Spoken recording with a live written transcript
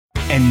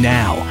And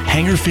now,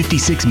 Hangar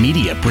 56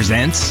 Media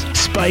presents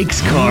Spike's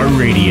Car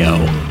Radio,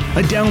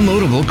 a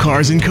downloadable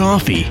cars and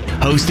coffee,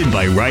 hosted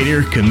by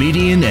writer,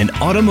 comedian, and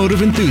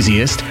automotive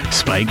enthusiast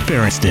Spike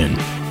Ferriston.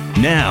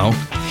 Now,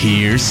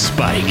 here's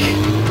Spike.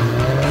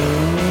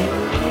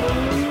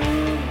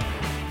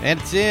 And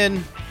it's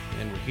in,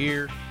 and we're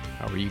here.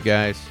 How are you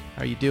guys?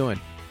 How are you doing?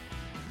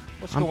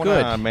 What's I'm going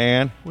good. on,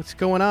 man? What's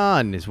going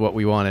on is what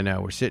we want to know.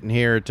 We're sitting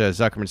here at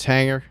Zuckerman's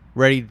Hangar,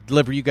 ready to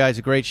deliver you guys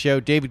a great show.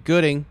 David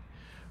Gooding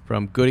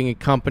from Gooding &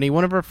 Company,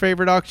 one of our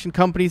favorite auction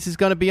companies, is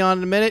going to be on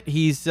in a minute.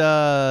 He's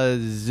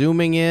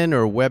zooming in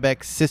or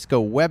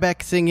Cisco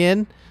WebExing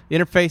in. The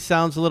interface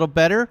sounds a little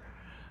better.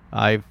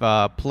 I've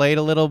played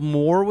a little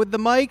more with the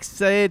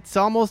mics. It's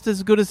almost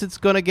as good as it's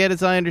going to get,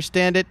 as I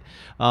understand it.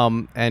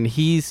 And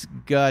he's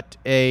got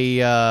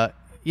their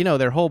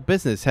whole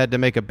business had to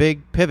make a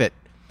big pivot.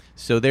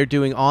 So they're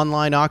doing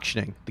online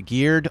auctioning, the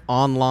geared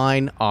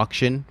online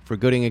auction for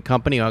Gooding &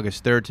 Company,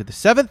 August 3rd to the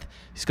 7th.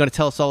 He's going to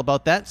tell us all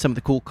about that, some of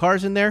the cool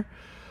cars in there.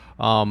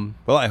 Well,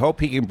 I hope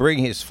he can bring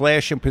his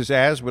flash and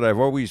pizzazz, what I've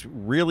always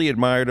really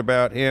admired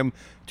about him,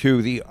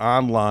 to the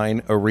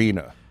online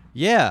arena.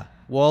 Yeah.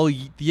 Well,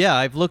 yeah,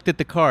 I've looked at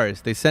the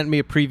cars. They sent me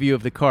a preview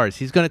of the cars.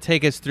 He's going to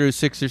take us through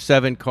 6 or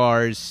 7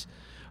 cars.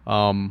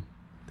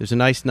 There's a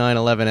nice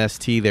 911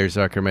 ST there,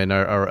 Zuckerman,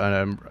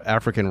 an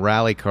African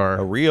rally car.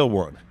 A real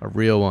one. A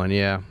real one,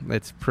 yeah.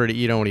 It's pretty.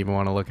 You don't even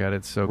want to look at it.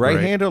 It's so right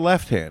great. hand or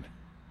left hand?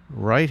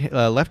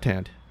 Left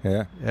hand.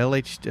 Yeah.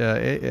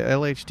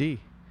 LHD.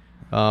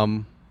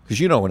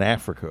 Because in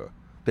Africa,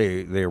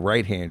 they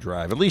right hand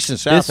drive, at least in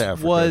South Africa.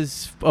 This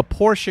was a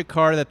Porsche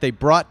car that they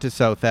brought to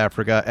South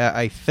Africa,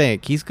 I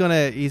think. He's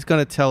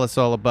gonna tell us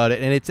all about it,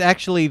 and it's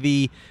actually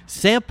the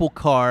sample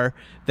car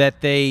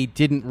that they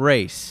didn't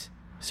race.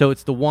 So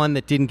it's the one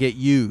that didn't get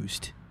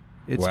used.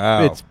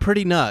 Wow. It's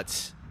pretty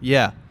nuts.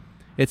 Yeah.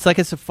 It's like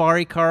a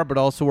safari car, but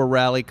also a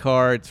rally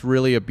car. It's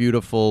really a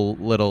beautiful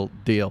little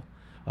deal.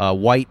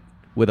 White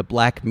with a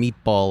black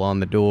meatball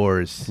on the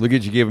doors. Look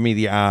at you giving me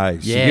the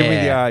eyes. Yeah. You give me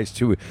the eyes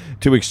to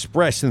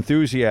express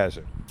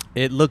enthusiasm.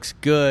 It looks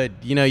good.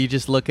 You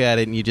just look at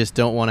it and you just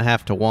don't want to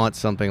have to want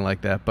something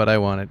like that, but I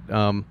want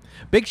it.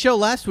 Big show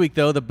last week,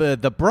 though,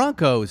 the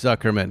Bronco,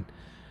 Zuckerman.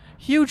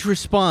 Huge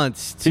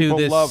response to People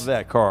this. love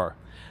that car.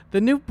 The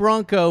new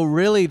Bronco,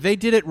 really, they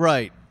did it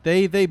right.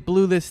 They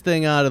blew this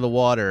thing out of the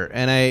water,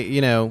 and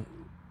I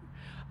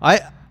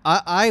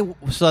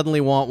suddenly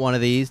want one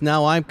of these.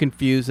 Now I'm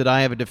confused that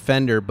I have a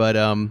Defender, but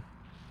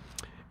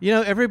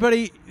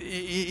everybody,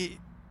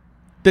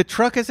 the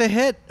truck is a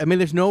hit. I mean,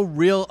 there's no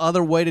real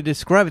other way to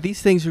describe it.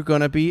 These things are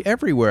going to be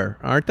everywhere,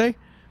 aren't they?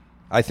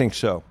 I think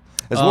so.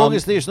 As long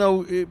as there's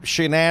no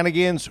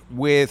shenanigans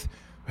with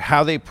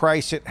how they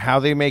price it, how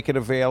they make it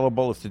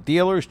available. If the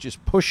dealers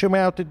just push them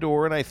out the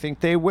door, and I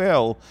think they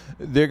will,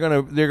 they're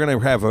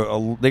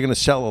gonna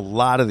sell a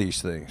lot of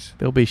these things.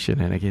 There'll be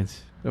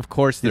shenanigans. Of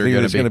course,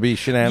 there's going to be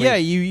shenanigans. Yeah,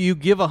 you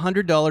give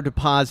 $100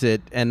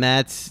 deposit, and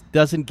that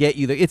doesn't get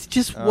you. It's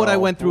just what I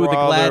went through with the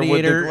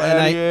Gladiator.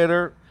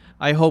 And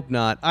I hope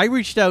not. I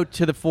reached out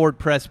to the Ford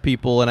press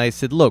people, and I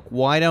said, "Look,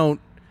 why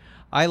don't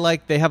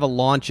they have a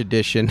launch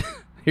edition?"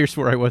 Here's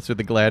where I was with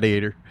the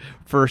Gladiator,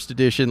 first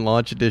edition,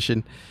 launch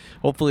edition.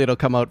 Hopefully, it'll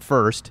come out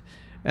first.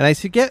 And I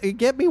said,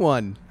 "Get me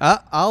one.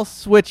 I'll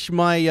switch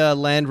my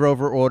Land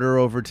Rover order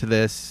over to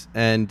this."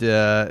 And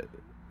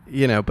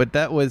but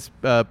that was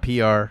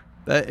PR.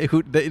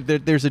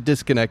 There's a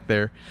disconnect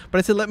there. But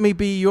I said, let me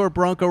be your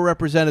Bronco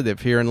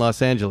representative here in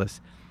Los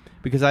Angeles,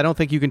 because I don't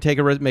think you can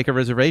make a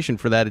reservation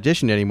for that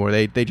edition anymore.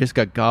 They just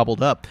got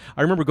gobbled up.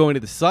 I remember going to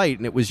the site,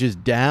 and it was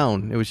just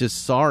down. It was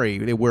just sorry.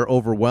 They were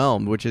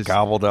overwhelmed, which is...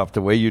 Gobbled up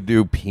the way you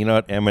do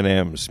peanut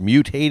M&Ms.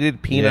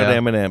 Mutated peanut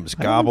M&Ms.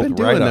 Gobbled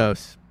right up.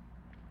 Those.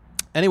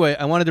 Anyway,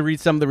 I wanted to read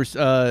some of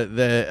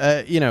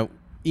the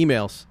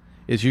emails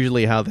is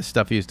usually how this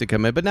stuff used to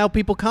come in. But now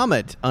people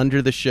comment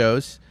under the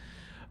shows.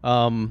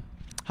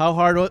 How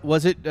hard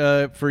was it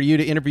for you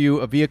to interview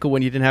a vehicle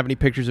when you didn't have any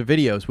pictures or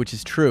videos, which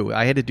is true.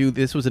 I had to do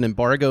this was an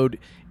embargoed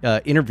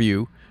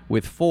interview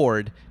with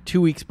Ford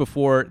 2 weeks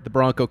before the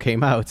Bronco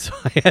came out, so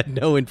I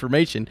had no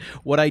information.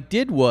 What I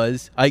did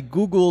was I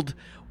Googled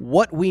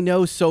what we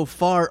know so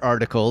far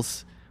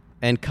articles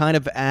and kind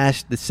of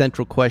asked the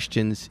central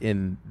questions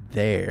in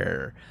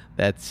there.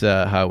 That's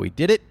how we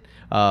did it.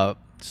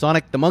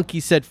 Sonic the Monkey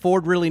said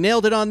Ford really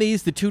nailed it on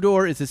these. The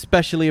two-door is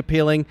especially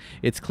appealing.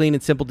 It's clean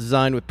and simple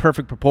design with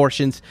perfect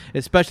proportions,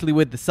 especially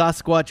with the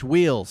Sasquatch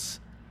wheels.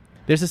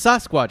 There's a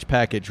Sasquatch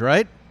package,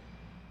 right?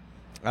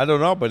 I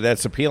don't know, but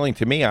that's appealing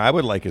to me. I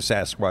would like a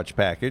Sasquatch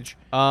package.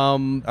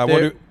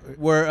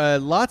 Were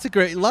lots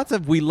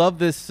of we love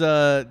this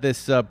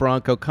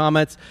Bronco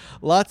comments.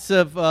 Lots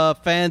of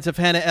fans of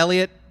Hannah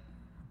Elliott.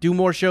 Do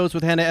more shows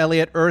with Hannah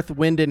Elliott. Earth,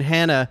 Wind, and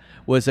Hannah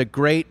was a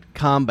great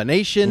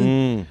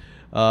combination.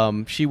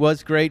 She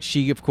was great.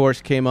 She, of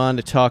course, came on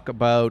to talk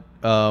about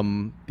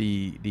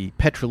the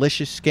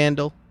Petrolicious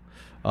scandal,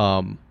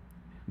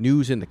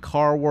 news in the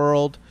car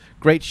world.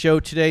 Great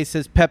show today,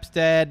 says Pep's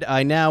dad.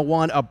 I now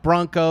want a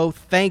Bronco.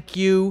 Thank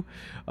you.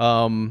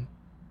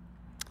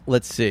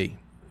 Let's see.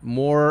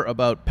 more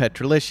about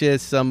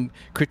Petrolicious, some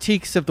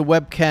critiques of the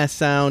webcast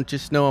sound,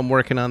 just know I'm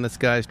working on this,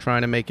 guys,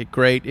 trying to make it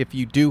great. If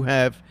you do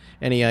have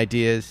any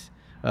ideas,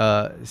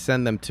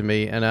 send them to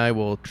me, and I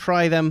will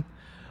try them.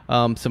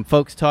 Some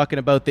folks talking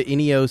about the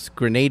Ineos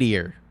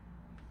Grenadier,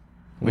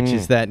 which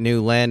is that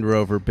new Land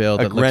Rover build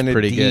that looks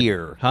pretty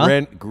good.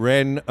 Huh?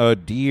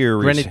 Grenadier.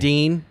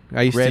 Grenadine?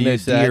 I used to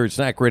use that. It's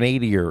not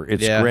Grenadier.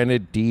 It's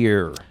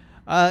Grenadier.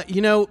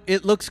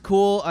 It looks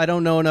cool. I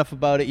don't know enough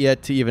about it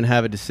yet to even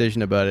have a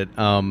decision about it.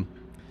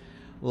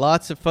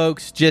 Lots of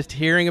folks just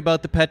hearing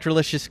about the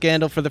Petrolicious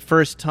scandal for the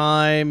first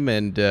time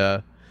and,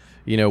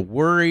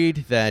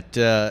 worried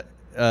that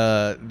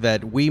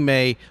we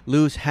may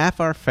lose half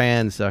our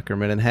fans,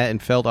 Zuckerman,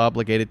 and felt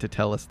obligated to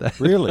tell us that.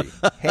 Really?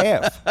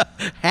 Half?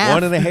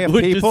 Half 1.5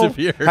 would people?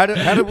 disappear.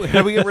 How do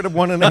we get rid of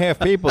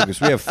 1.5 people?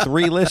 Because we have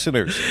 3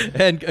 listeners.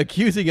 And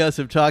accusing us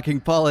of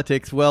talking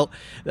politics. Well,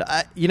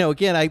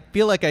 again, I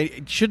feel like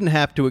I shouldn't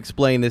have to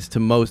explain this to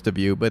most of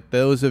you, but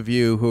those of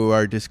you who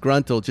are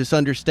disgruntled, just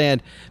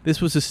understand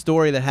this was a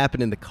story that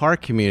happened in the car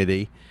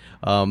community.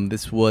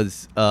 This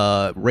was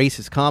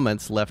racist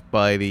comments left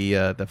by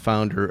the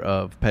founder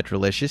of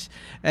Petrolicious,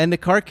 and the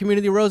car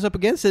community rose up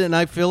against it, and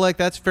I feel like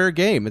that's fair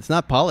game. It's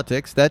not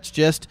politics. That's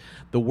just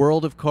the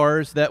world of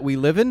cars that we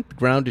live in. The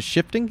ground is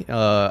shifting.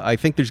 I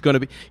think there's going to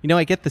be,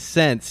 I get the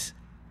sense,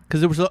 because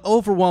there was an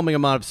overwhelming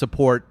amount of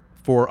support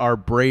for our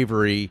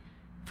bravery.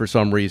 For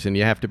some reason,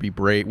 you have to be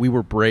brave. We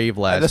were brave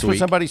last week. That's what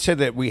somebody said,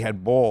 that we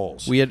had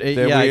balls. We had,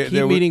 I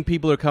keep meeting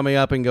people who are coming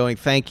up and going,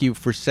 thank you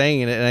for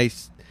saying it, and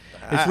it's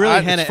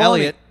really Hannah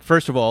Elliott.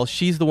 First of all,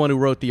 she's the one who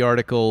wrote the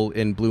article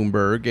in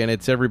Bloomberg, and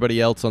it's everybody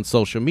else on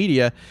social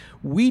media.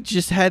 We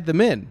just had them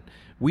in.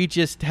 We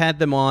just had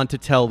them on to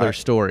tell their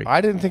story.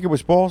 I didn't think it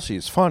was ballsy.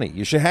 It's funny.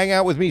 You should hang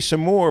out with me some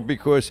more,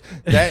 because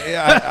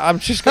I'm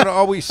just going to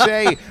always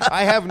say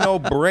I have no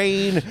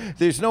brain.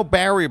 There's no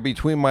barrier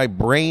between my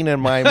brain and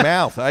my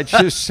mouth. I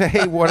just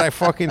say what I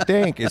fucking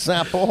think. It's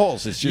not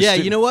balls. It's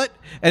just you know what?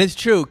 And it's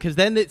true, because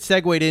then it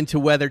segued into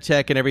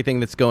WeatherTech and everything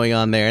that's going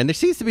on there. And there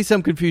seems to be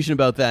some confusion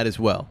about that as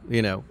well,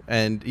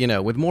 And,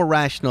 with more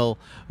rational,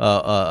 in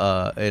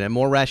a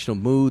more rational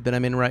mood than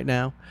I'm in right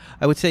now,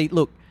 I would say,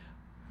 look,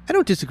 I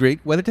don't disagree.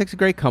 WeatherTech's a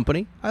great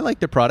company. I like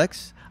their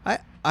products.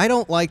 I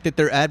don't like that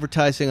they're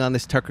advertising on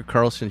this Tucker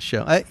Carlson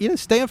show.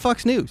 Stay on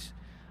Fox News.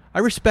 I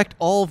respect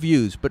all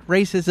views, but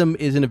racism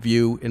isn't a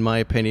view, in my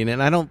opinion,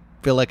 and I don't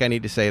feel like I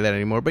need to say that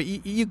anymore. But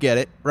you get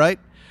it, right?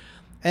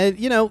 And,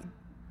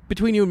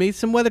 between you and me,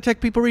 some WeatherTech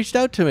people reached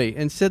out to me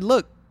and said,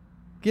 look,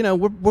 we're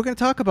going to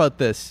talk about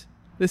this.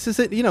 This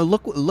isn't,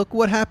 look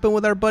what happened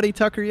with our buddy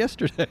Tucker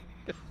yesterday.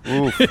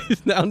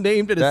 He's now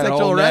named in a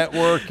sexual harassment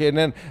network, and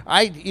then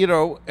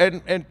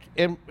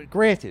and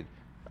granted,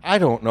 I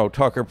don't know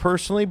Tucker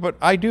personally, but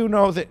I do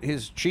know that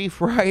his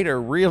chief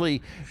writer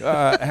really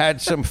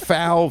had some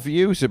foul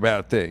views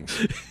about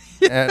things.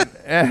 And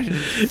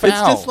it's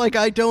just like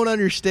I don't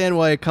understand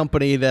why a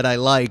company that I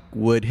like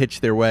would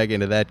hitch their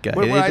wagon to that guy.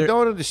 But what I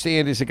don't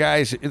understand is that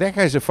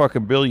guy's a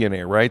fucking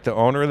billionaire, right? The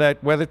owner of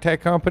that WeatherTech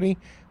company.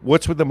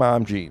 What's with the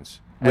mom jeans?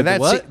 And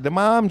that's what? The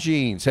mom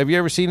jeans. Have you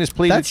ever seen his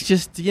pleated? That's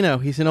just,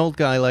 he's an old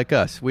guy like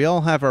us. We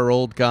all have our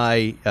old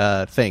guy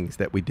things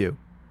that we do.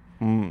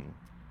 And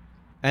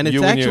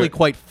it's actually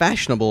quite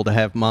fashionable to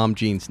have mom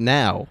jeans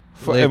now.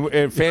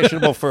 And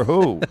fashionable for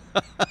who?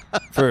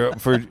 for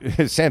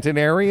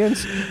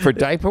centenarians? For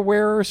diaper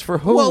wearers? For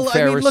who? Well,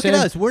 look at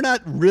us. We're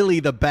not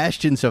really the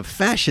bastions of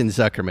fashion,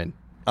 Zuckerman.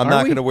 I'm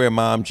not going to wear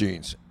mom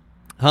jeans.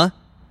 Huh?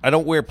 I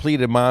don't wear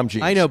pleated mom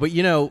jeans. I know, but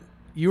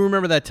you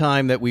remember that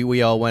time that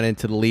we all went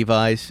into the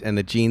Levi's and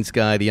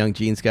the young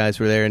jeans guys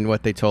were there, and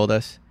what they told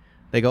us?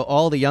 They go,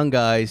 all the young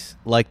guys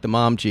like the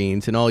mom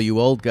jeans, and all you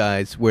old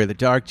guys wear the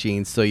dark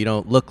jeans so you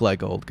don't look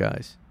like old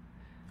guys.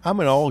 I'm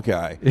an old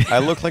guy. I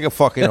look like a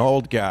fucking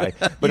old guy,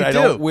 but I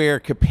don't wear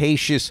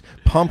capacious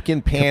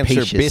pumpkin pants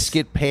or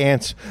biscuit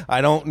pants.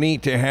 I don't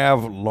need to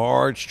have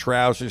large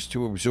trousers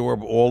to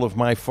absorb all of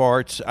my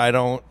farts. I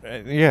don't.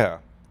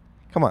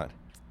 Come on.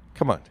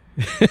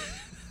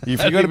 If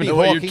you're going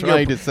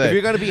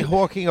to be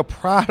hawking a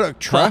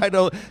product,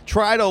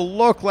 try to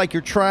look like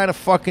you're trying to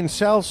fucking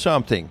sell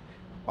something.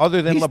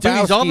 Other than Lebowski,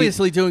 he's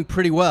obviously doing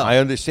pretty well. I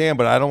understand,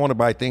 but I don't want to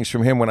buy things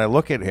from him when I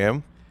look at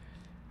him.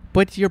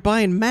 But you're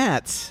buying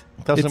mats.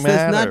 Doesn't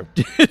matter.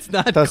 It's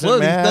not doesn't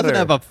clothes. Matter. It doesn't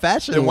have a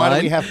fashion line. Then why line.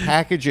 do we have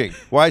packaging?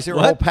 Why is there a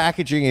whole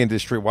packaging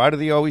industry? Why do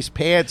the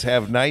pads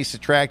have nice,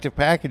 attractive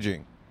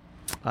packaging?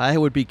 I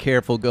would be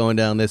careful going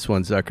down this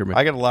one, Zuckerman.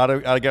 I got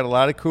a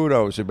lot of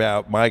kudos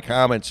about my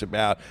comments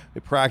about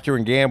the Procter &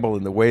 Gamble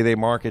and the way they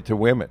market to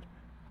women.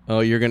 Oh,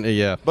 you're gonna,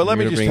 yeah. But let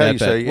me just tell you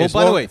something. Well,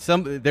 by the way,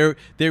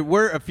 there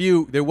were a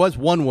few. There was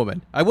one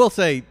woman. I will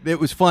say it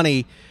was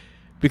funny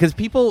because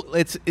people,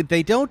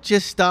 they don't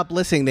just stop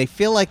listening. They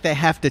feel like they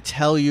have to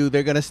tell you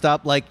they're going to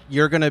stop. Like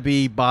you're going to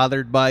be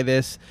bothered by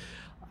this,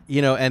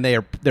 and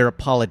they're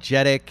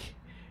apologetic.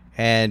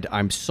 And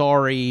I'm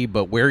sorry,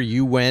 but where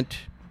you went.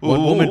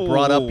 One woman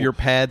brought up your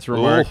pads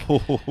remark.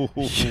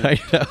 I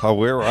know.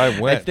 Where I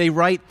went. If they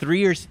write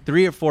three or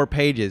four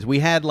pages. We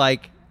had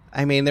like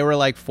I mean, there were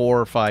like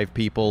 4 or 5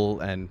 people,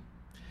 and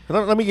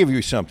let me give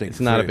you something.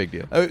 It's not a big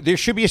deal. There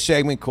should be a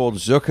segment called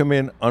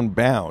Zuckerman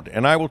Unbound.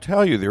 And I will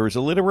tell you, there is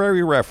a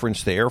literary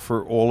reference there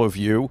for all of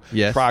you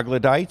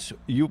troglodytes.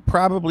 You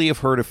probably have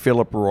heard of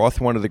Philip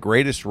Roth, one of the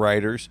greatest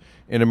writers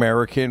in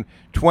American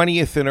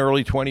 20th and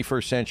early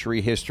 21st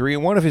century history.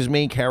 And one of his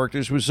main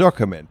characters was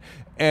Zuckerman.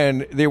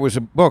 And there was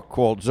a book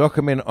called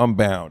Zuckerman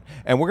Unbound.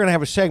 And we're going to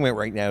have a segment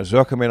right now,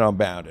 Zuckerman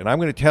Unbound. And I'm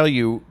going to tell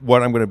you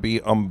what I'm going to be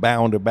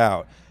unbound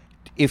about.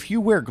 If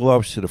you wear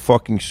gloves to the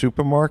fucking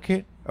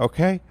supermarket,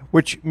 okay,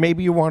 which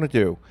maybe you want to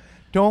do,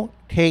 don't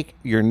take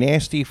your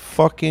nasty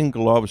fucking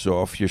gloves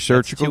off, your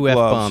surgical gloves. 2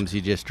 gloves. F-bombs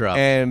you just dropped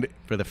and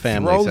for the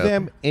family. Throw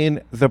them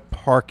in the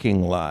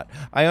parking lot.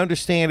 I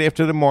understand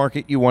after the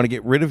market you want to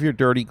get rid of your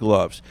dirty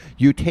gloves.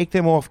 You take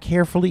them off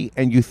carefully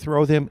and you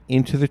throw them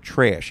into the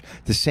trash.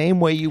 The same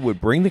way you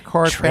would bring the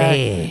cart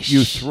back,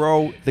 you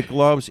throw the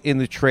gloves in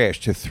the trash.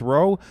 To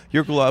throw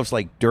your gloves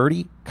like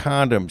dirty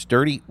condoms,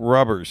 dirty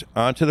rubbers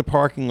onto the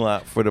parking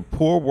lot for the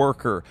poor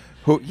worker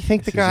who, you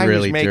think the guy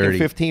who's making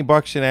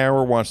 $15 an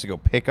hour wants to go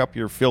pick up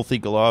your filthy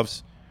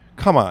gloves?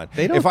 Come on.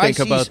 They don't think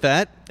about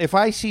that. If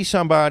I see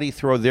somebody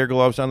throw their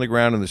gloves on the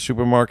ground in the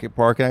supermarket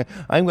parking lot,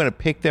 I'm going to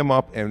pick them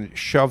up and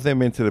shove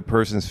them into the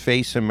person's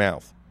face and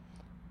mouth.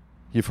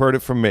 You've heard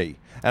it from me.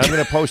 And I'm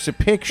going to post a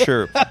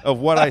picture of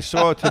what I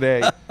saw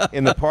today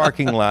in the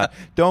parking lot.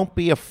 Don't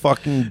be a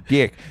fucking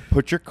dick.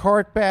 Put your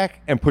cart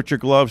back and put your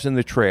gloves in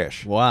the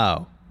trash.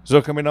 Wow.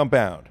 Zuckerman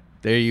Unbound.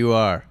 There you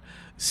are.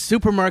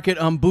 Supermarket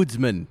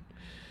ombudsman.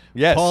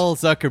 Yes. Paul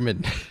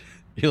Zuckerman.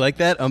 You like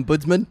that,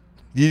 ombudsman?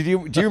 Do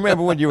you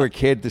remember when you were a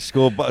kid, the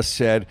school bus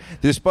said,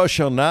 this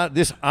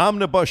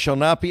omnibus shall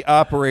not be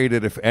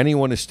operated if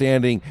anyone is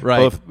standing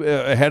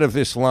ahead of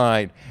this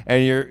line.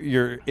 And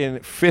you're in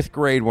 5th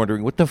grade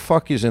wondering, what the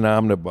fuck is an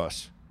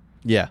omnibus?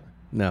 Yeah.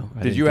 No.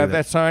 Did you have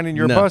that sign in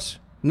your bus?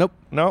 Nope.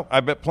 No? I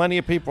bet plenty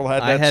of people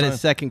had that I had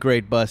sign. a 2nd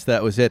grade bus.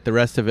 That was it. The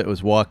rest of it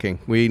was walking.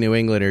 We New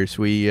Englanders,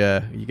 you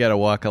got to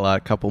walk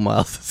a couple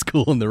miles to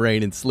school in the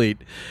rain and sleet.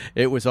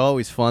 It was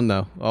always fun,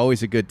 though.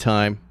 Always a good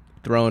time.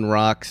 Throwing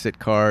rocks at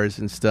cars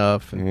and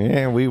stuff. And,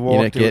 yeah, we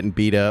walked. Getting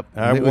beat up.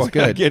 It was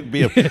good. Getting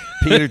beat up.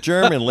 Peter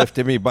German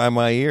lifted me by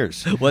my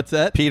ears. What's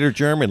that? Peter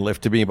German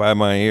lifted me by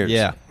my ears.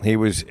 Yeah.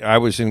 I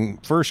was in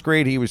 1st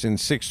grade. He was in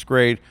 6th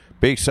grade.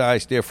 Big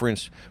size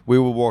difference. We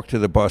would walk to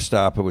the bus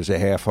stop. It was a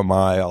half a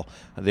mile.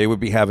 They would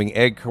be having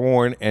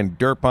Egghorn and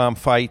dirt bomb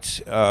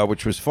fights,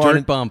 which was fun.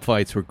 Dirt bomb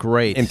fights were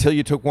great. Until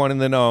you took one in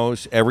the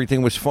nose.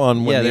 Everything was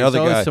fun. When the other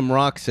always guy, some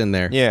rocks in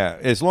there. Yeah,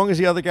 as long as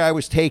the other guy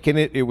was taking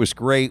it, it was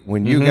great.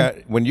 When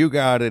you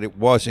got it, it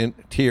wasn't.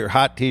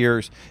 Hot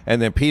tears.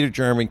 And then Peter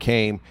German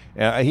came.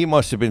 He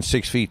must have been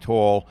 6 feet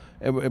tall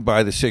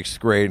by the 6th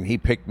grade, and he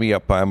picked me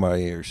up by my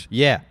ears.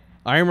 Yeah.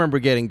 I remember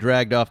getting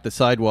dragged off the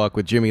sidewalk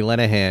with Jimmy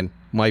Lenahan,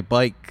 my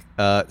bike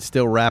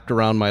still wrapped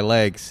around my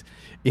legs,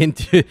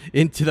 into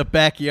the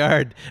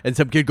backyard, and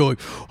some kid going,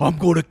 "I'm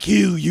going to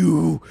kill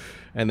you,"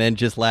 and then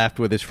just laughed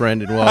with his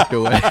friend and walked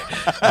away.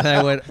 And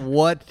I went,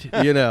 what?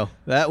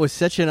 That was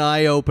such an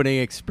eye-opening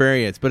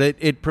experience. But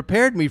it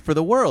prepared me for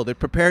the world. It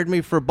prepared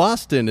me for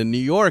Boston and New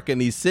York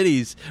and these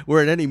cities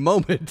where at any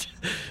moment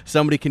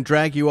somebody can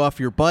drag you off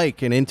your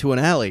bike and into an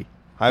alley.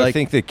 I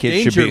think the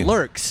kids should be... Danger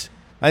lurks.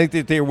 I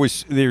think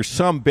that there's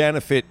some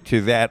benefit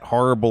to that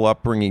horrible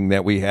upbringing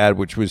that we had,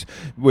 which was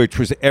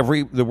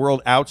the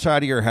world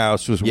outside of your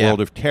house was a world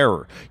of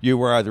terror. You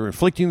were either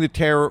inflicting the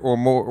terror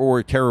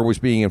or terror was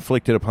being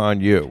inflicted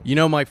upon you.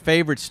 My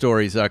favorite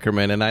story,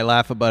 Zuckerman, and I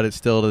laugh about it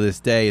still to this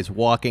day, is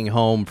walking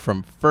home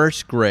from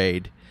 1st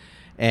grade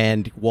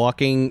and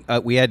walking.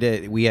 We had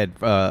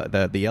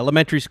the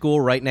elementary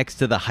school right next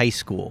to the high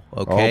school.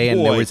 Okay,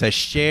 and there was a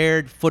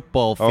shared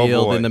football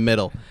field in the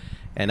middle.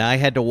 And I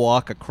had to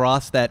walk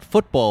across that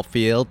football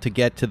field to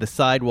get to the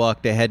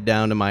sidewalk to head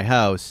down to my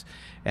house.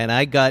 And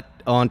I got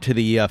onto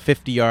the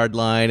 50-yard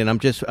line, and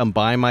I'm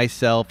by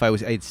myself.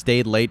 I'd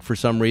stayed late for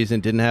some reason,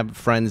 didn't have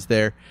friends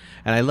there.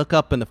 And I look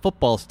up in the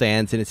football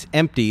stands, and it's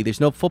empty. There's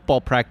no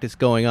football practice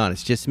going on.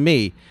 It's just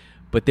me.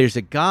 But there's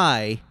a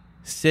guy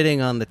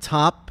sitting on the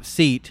top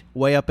seat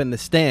way up in the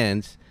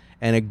stands,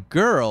 and a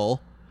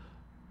girl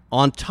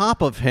on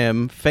top of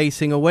him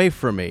facing away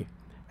from me.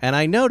 And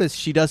I notice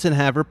she doesn't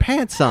have her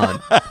pants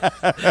on.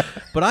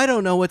 But I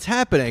don't know what's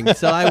happening.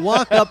 So I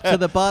walk up to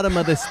the bottom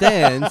of the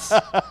stands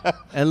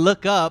and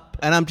look up,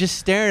 and I'm just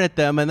staring at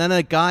them. And then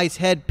a guy's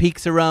head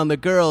peeks around the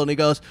girl, and he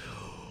goes,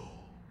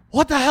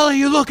 "What the hell are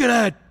you looking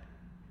at?"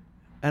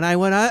 And I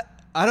went,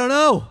 I don't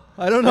know.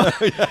 I don't know.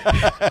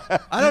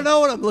 I don't know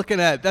what I'm looking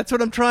at. That's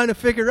what I'm trying to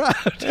figure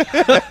out. Get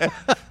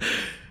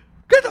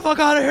the fuck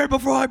out of here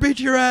before I beat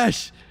your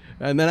ass.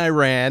 And then I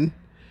ran,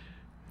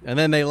 and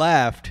then they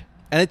laughed.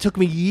 And it took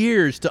me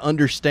years to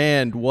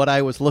understand what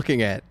I was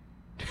looking at.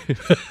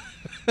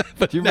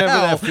 But do you remember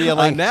that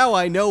feeling? Now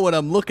I know what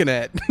I'm looking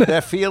at.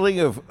 That feeling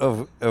of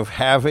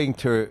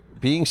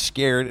being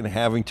scared and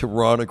having to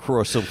run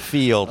across a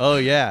field. Oh,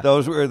 yeah.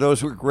 Those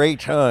were great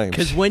times.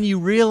 Because when you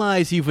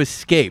realize you've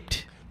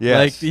escaped,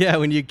 Yes. Like,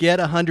 when you get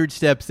 100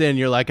 steps in,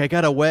 you're like, I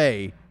got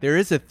away. There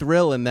is a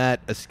thrill in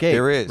that escape.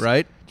 There is.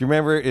 Right? Do you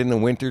remember in the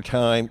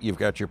wintertime, you've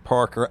got your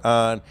parka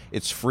on,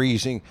 it's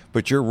freezing,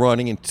 but you're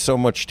running in so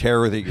much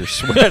terror that you're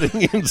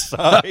sweating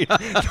inside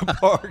the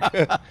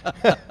parka?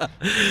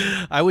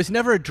 I was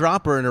never a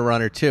dropper and a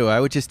runner, too. I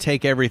would just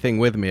take everything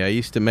with me. I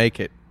used to make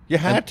it. You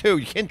had to.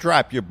 You can't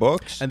drop your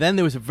books. And then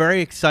there was a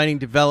very exciting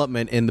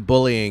development in the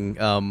bullying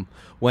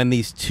when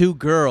these two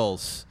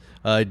girls,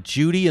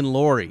 Judy and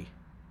Lori,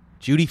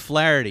 Judy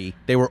Flaherty,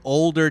 they were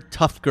older,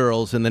 tough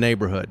girls in the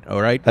neighborhood,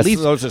 all right?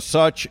 Those are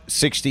such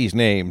 60s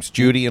names,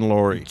 Judy and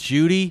Lori.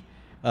 Judy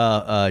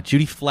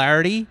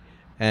Flaherty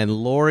and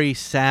Lori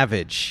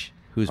Savage,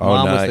 whose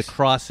mom was the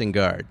crossing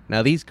guard.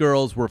 Now, these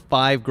girls were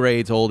 5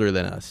 grades older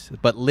than us,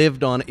 but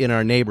lived in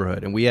our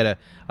neighborhood. And we had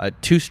a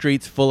 2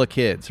 streets full of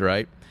kids,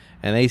 right?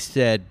 And they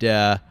said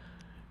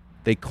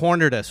they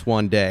cornered us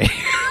one day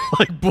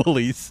like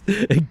bullies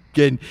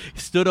and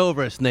stood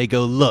over us, and they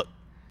go, look,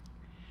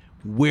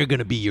 we're going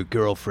to be your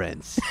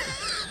girlfriends.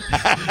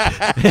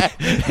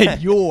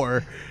 And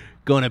you're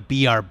going to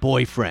be our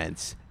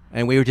boyfriends.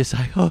 And we were just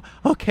like, oh,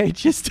 okay,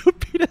 just to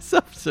beat us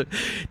up. So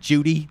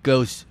Judy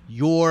goes,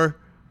 you're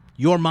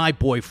my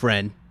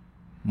boyfriend,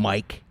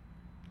 Mike.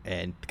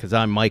 And because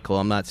I'm Michael,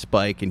 I'm not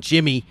Spike. And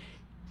Jimmy,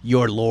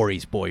 you're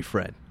Lori's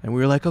boyfriend. And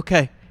we were like,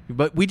 okay,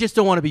 but we just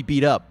don't want to be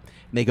beat up.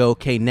 And they go,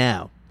 okay,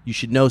 now you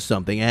should know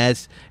something.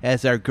 As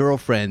our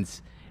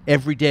girlfriends,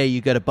 every day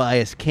you got to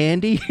buy us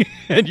candy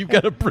and you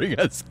got to bring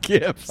us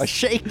gifts. A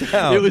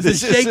shakedown. It was a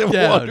shakedown. Is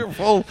a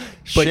wonderful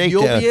but shakedown.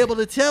 You'll be able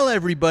to tell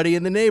everybody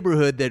in the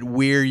neighborhood that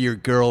we're your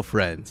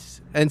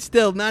girlfriends. And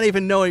still not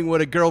even knowing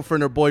what a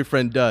girlfriend or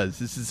boyfriend does.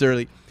 This is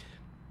early.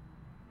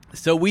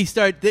 So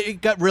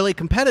it got really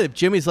competitive.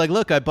 Jimmy's like,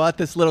 look, I bought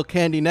this little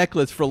candy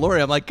necklace for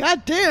Lori. I'm like,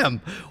 God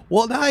damn.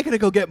 Well, now I got to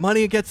go get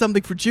money and get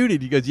something for Judy.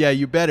 He goes, yeah,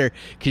 you better,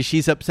 because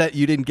she's upset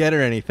you didn't get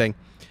her anything.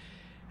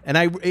 And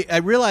I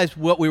realized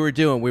what we were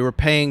doing. We were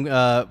paying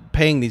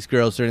these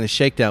girls during the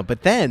shakedown.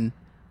 But then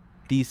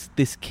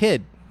this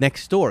kid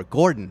next door,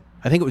 Gordon,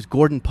 I think it was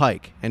Gordon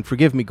Pike. And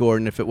forgive me,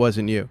 Gordon, if it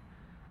wasn't you.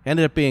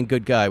 Ended up being a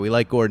good guy. We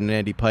like Gordon and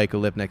Andy Pike, who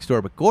lived next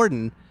door. But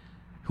Gordon,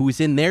 who was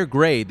in their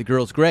grade, the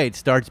girls' grade,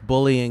 starts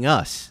bullying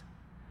us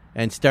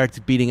and starts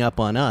beating up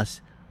on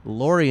us.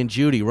 Lori and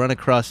Judy run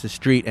across the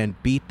street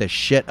and beat the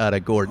shit out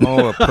of Gordon.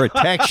 Oh, a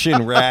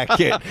protection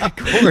racket.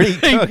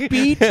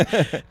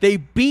 They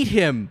beat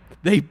him.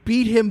 They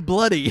beat him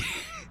bloody.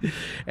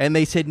 And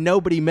they said,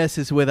 nobody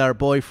messes with our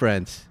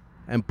boyfriends.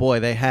 And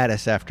boy, they had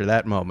us after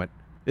that moment.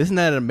 Isn't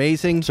that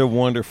amazing? It's a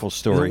wonderful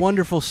story. It's a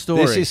wonderful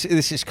story.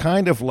 This is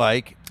kind of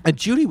like... And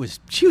Judy was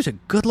a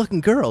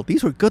good-looking girl.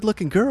 These were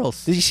good-looking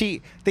girls. Did you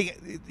see...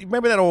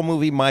 remember that old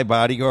movie, My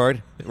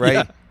Bodyguard? Right?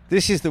 Yeah.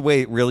 This is the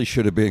way it really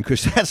should have been,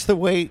 because that's the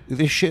way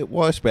this shit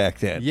was back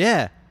then.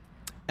 Yeah.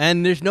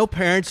 And there's no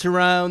parents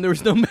around. There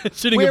was no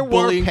mentioning Where of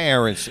bullying. were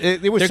parents?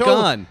 They're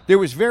gone. There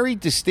was very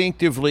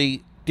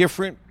distinctively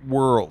different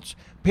worlds.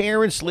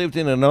 Parents lived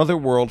in another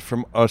world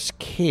from us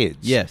kids.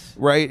 Yes.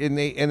 Right? And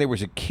there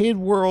was a kid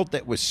world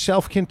that was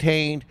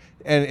self-contained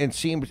and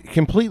seemed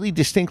completely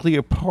distinctly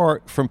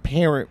apart from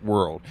parent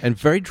world. And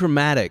very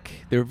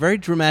dramatic. There were very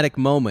dramatic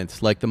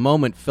moments, like the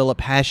moment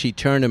Philip Hashi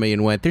turned to me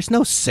and went, there's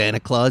no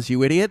Santa Claus,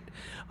 you idiot.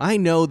 I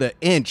know the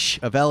inch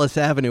of Ellis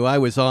Avenue I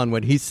was on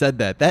when he said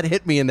that. That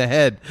hit me in the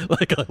head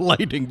like a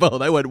lightning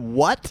bolt. I went,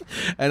 what?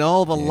 And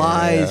all the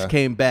lies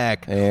came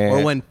back. Yeah.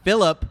 Or when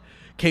Philip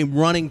came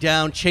running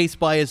down, chased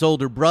by his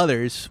older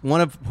brothers,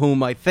 one of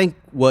whom I think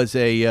was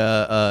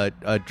a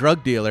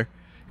drug dealer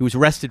who was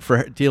arrested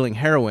for dealing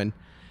heroin.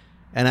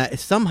 And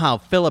somehow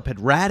Philip had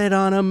ratted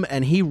on him,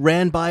 and he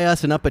ran by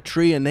us and up a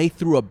tree, and they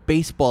threw a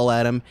baseball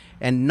at him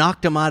and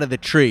knocked him out of the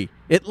tree,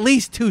 at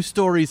least 2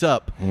 stories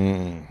up.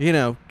 You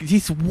know,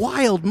 he's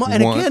wild.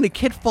 And again, the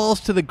kid falls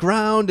to the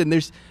ground, and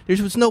there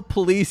was no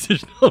police.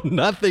 There's no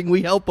nothing.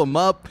 We help him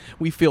up.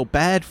 We feel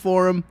bad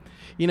for him.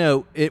 You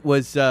know, it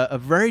was a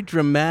very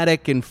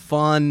dramatic and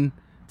fun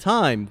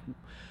time.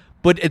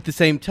 But at the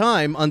same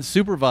time,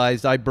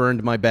 unsupervised, I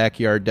burned my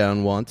backyard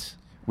down once.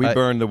 We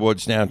burned the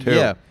woods down, too.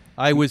 Yeah.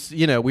 I was,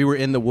 we were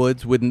in the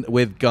woods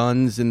with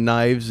guns and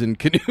knives and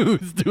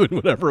canoes, doing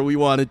whatever we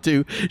wanted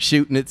to,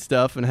 shooting at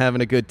stuff and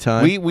having a good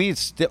time. We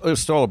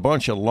stole a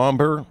bunch of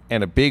lumber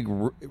and a big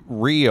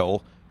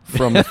reel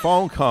from the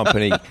phone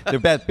company.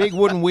 That big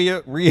wooden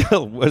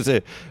reel was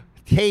a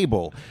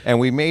table, and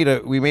we made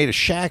a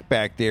shack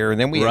back there, and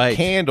then we had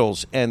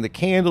candles, and the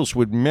candles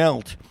would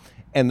melt.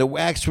 And the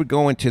wax would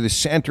go into the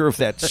center of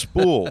that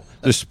spool,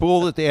 the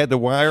spool that they had the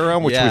wire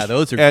on.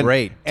 Those are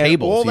great. And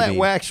Tables, all that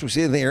wax was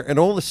in there, and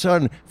all of a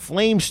sudden,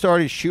 flames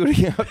started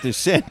shooting out the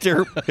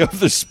center of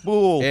the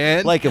spool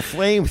and like a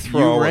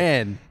flamethrower. You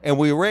ran. And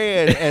we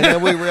ran, and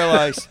then we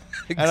realized...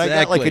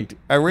 Exactly. And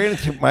I ran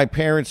into my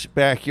parents'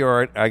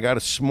 backyard. I got a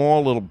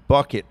small little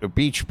bucket, a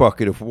beach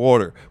bucket of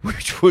water,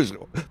 which was,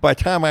 by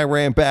the time I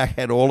ran back,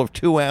 had all of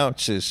 2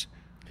 ounces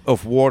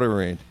of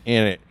water in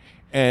it.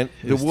 And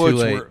the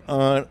woods were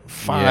on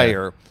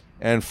fire.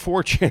 Yeah. And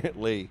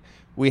fortunately,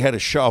 we had a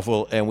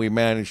shovel, and we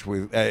managed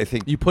with, I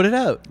think... You put it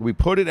out? We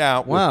put it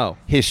out Wow. with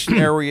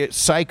hysteria,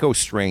 psycho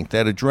strength,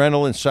 that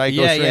adrenaline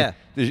psycho strength.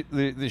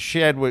 The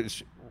shed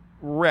was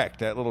wrecked,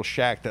 that little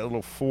shack, that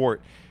little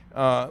fort.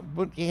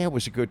 But, yeah, it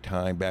was a good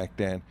time back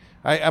then.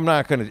 I'm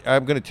going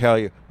to tell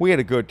you, we had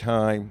a good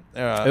time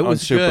it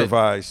was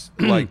unsupervised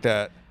like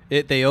that.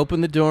 They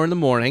opened the door in the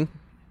morning.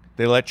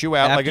 They let you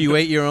out after you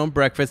ate your own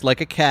breakfast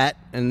like a cat,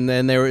 and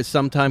then there was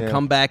sometime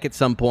come back at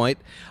some point.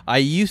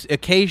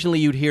 Occasionally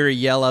you'd hear a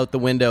yell out the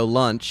window,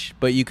 lunch,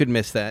 but you could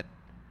miss that.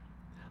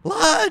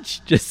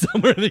 Lunch! Just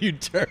somewhere that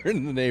you'd turn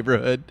in the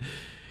neighborhood.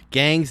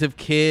 Gangs of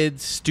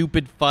kids,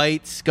 stupid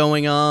fights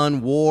going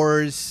on,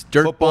 wars,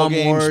 football bomb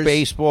games, wars.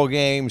 baseball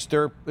games,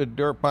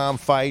 dirt bomb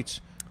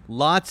fights.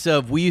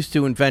 We used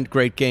to invent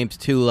great games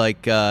too,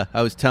 like I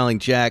was telling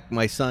Jack,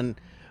 my son,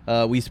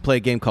 we used to play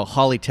a game called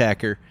Holly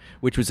Tacker,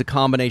 which was a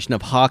combination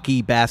of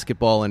hockey,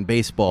 basketball, and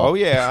baseball. Oh,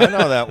 yeah, I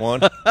know that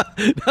one.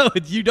 No,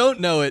 you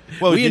don't know it.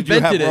 Well, we did you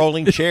invented have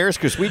rolling chairs?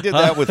 Because we did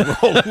that with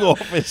rolling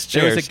office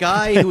chairs. There was a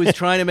guy who was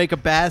trying to make a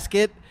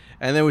basket,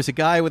 and there was a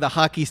guy with a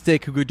hockey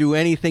stick who could do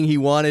anything he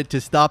wanted to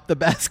stop the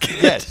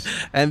basket. Yes.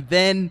 And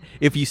then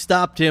if you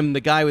stopped him, the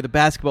guy with the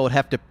basketball would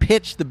have to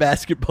pitch the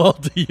basketball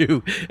to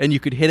you, and you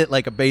could hit it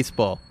like a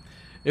baseball.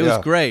 It was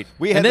great.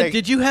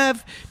 Did you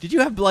have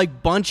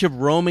like bunch of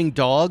roaming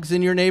dogs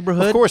in your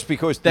neighborhood? Of course,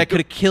 because that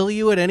could kill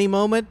you at any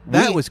moment.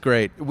 That was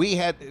great. We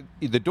had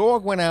the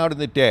dog went out in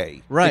the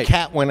day. Right. The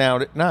cat went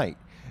out at night.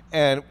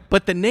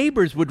 But the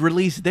neighbors would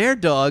release their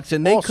dogs,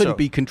 and they couldn't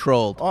be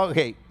controlled.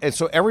 Okay, and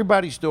so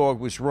everybody's dog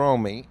was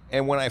roaming.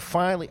 And when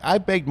I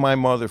begged my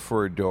mother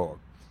for a dog.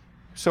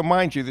 So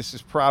mind you, this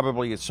is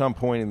probably at some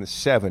point in the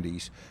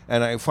 70s,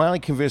 and I finally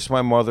convinced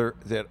my mother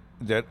that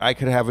I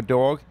could have a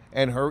dog.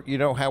 And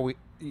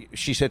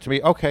she said to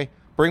me, "Okay,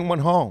 bring one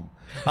home."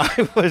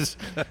 I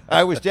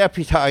was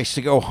deputized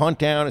to go hunt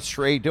down a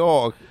stray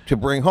dog to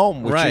bring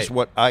home, which is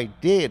what I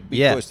did,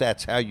 because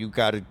that's how you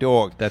got a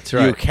dog. That's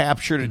right. You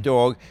captured a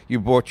dog,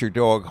 you brought your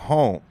dog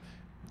home,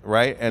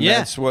 right? And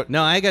that's what.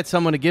 No, I got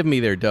someone to give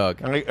me their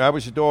dog. I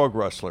was a dog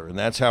rustler, and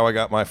that's how I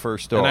got my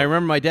first dog. And I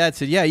remember my dad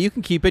said, "Yeah, you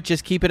can keep it,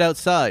 just keep it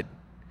outside."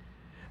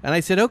 And I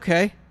said,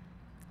 "Okay."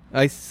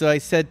 So I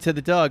said to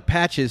the dog,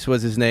 Patches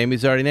was his name.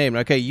 He's already named.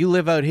 "Okay, you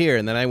live out here."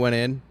 And then I went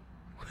in,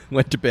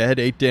 went to bed,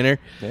 ate dinner,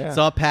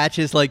 saw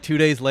Patches like 2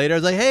 days later. I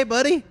was like, "Hey,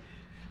 buddy,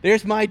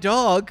 there's my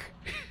dog."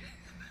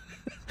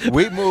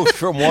 We moved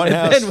from one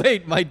house. Then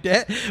wait, my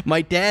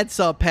dad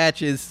saw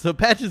Patches. So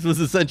Patches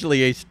was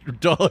essentially a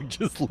dog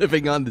just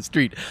living on the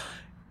street.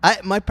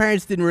 My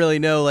parents didn't really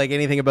know like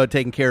anything about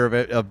taking care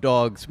of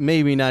dogs.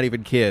 Maybe not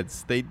even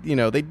kids. They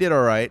did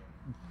all right,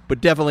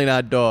 but definitely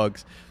not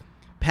dogs.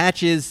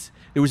 Patches.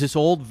 There was this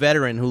old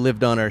veteran who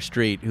lived on our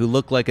street who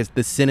looked like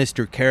the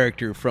sinister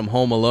character from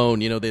Home Alone,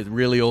 the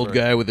really old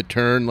guy with a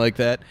turn like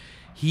that.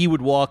 He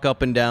would walk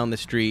up and down the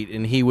street,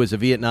 and he was a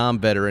Vietnam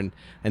veteran,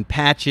 and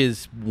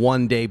Patches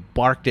one day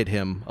barked at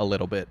him a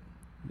little bit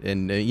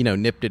and,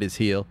 nipped at his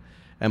heel.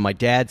 And my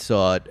dad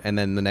saw it, and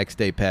then the next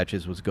day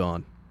Patches was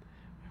gone.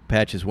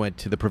 Patches went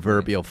to the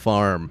proverbial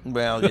farm.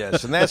 Well,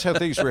 yes, and that's how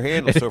things were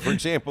handled. So, for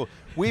example,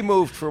 we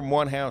moved from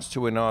one house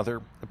to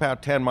another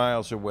about 10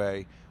 miles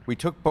away. We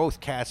took both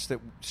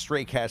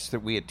stray cats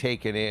that we had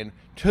taken in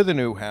to the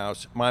new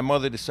house. My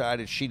mother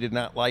decided she did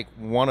not like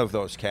one of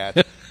those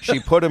cats. She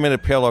put him in a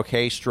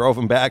pillowcase, drove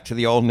him back to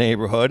the old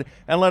neighborhood,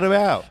 and let him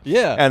out.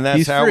 Yeah, and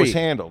that's how free. it was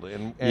handled.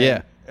 And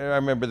I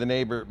remember the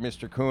neighbor,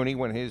 Mr. Cooney,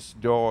 when his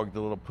dog,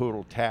 the little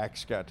poodle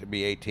Tax, got to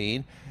be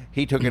 18,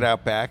 he took it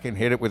out back and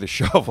hit it with a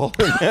shovel.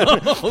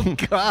 Oh,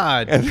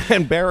 God. And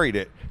then buried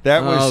it.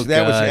 That was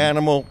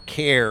animal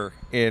care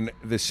in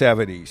the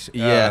 70s.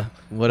 Yeah,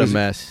 what a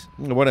mess.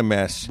 What a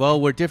mess.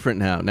 Well, we're different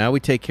now. Now we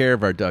take care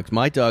of our dogs.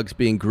 My dog's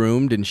being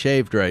groomed and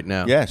shaved right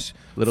now. Yes.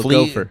 Little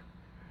gopher.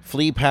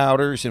 Flea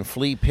powders and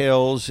flea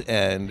pills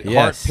and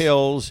heart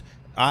pills,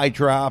 eye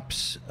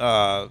drops,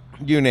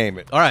 you name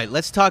it. All right,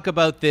 let's talk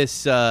about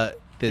this that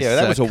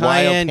was a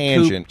Cayenne wild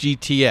tangent. Coupe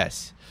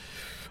GTS.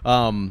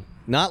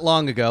 Not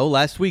long ago,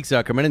 last week,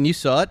 Zuckerman, and you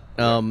saw it,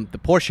 the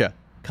Porsche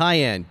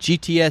Cayenne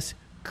GTS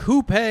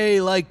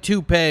Coupe like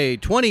toupee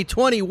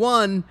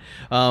 2021.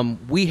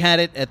 We had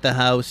it at the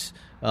house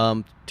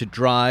to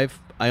drive.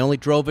 I only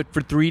drove it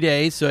for 3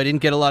 days, so I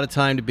didn't get a lot of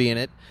time to be in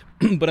it.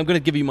 But I'm going to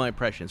give you my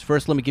impressions.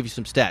 First, let me give you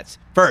some stats.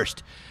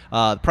 First,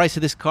 the price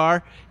of this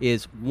car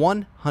is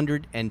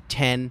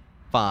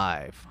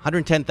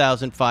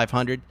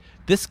 $110,500.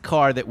 This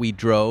car that we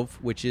drove,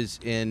 which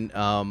is in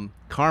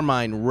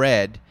carmine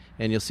red,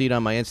 and you'll see it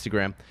on my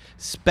Instagram,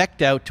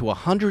 spec'd out to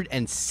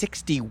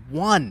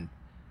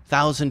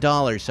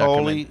 $161,000.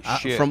 Holy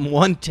shit. From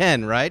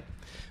 110, right?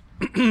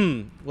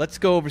 Let's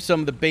go over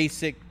some of the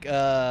basic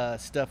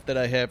stuff that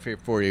I have here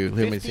for you.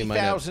 Let me see my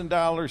notes.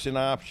 $50,000 in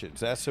options.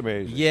 That's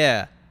amazing.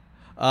 Yeah.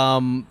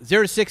 0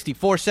 to 60,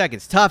 4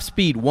 seconds. Top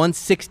speed,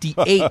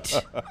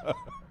 168.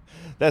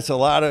 That's a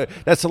lot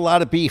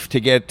of beef to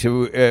get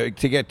to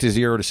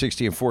 0 to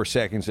 60 in 4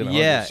 seconds. In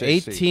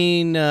 160.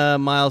 18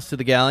 miles to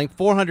the gallon,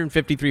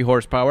 453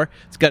 horsepower.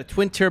 It's got a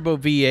twin turbo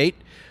V8.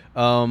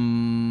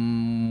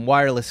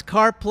 Wireless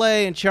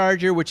CarPlay and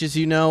charger, which, as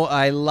you know,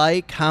 I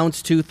like.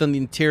 Houndstooth on the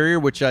interior,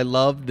 which I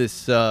love.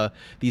 These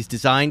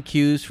design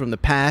cues from the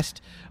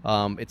past.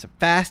 It's a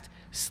fast,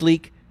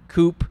 sleek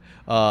coupe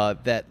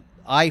that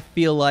I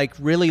feel like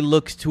really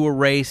looks to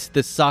erase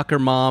the soccer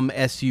mom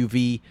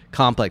SUV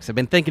complex. I've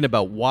been thinking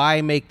about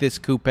why make this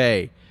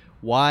coupe?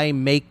 Why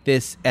make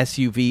this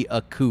SUV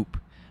a coupe?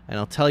 And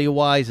I'll tell you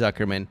why,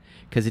 Zuckerman.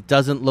 Because it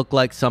doesn't look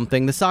like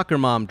something the soccer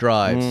mom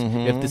drives.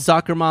 Mm-hmm. If the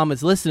soccer mom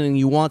is listening,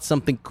 you want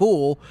something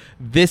cool,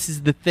 this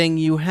is the thing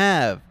you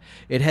have.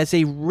 It has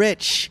a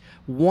rich,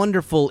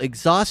 wonderful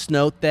exhaust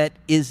note that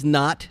is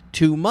not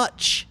too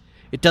much.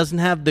 It doesn't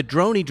have the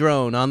droney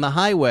drone on the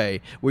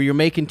highway where you're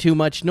making too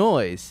much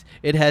noise.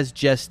 It has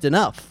just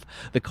enough.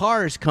 The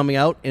car is coming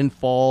out in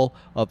fall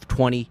of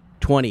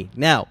 2020.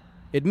 Now,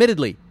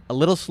 admittedly, a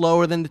little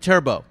slower than the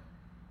turbo.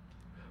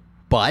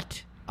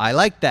 But I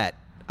like that.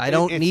 I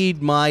don't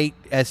need my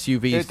SUVs to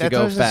go fast. That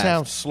doesn't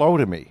sound slow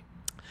to me.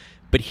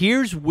 But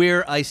here's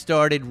where I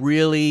started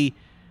really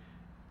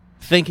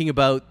thinking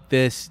about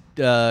this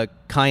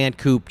Cayenne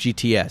Coupe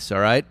GTS,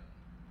 all right?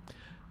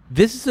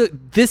 This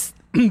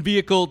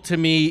vehicle, to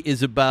me,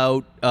 is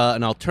about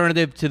an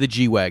alternative to the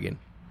G-Wagon,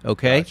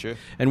 okay? Gotcha.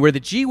 And where the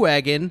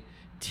G-Wagon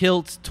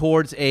tilts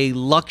towards a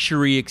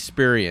luxury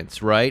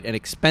experience, right? An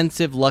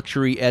expensive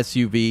luxury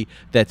SUV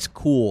that's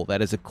cool,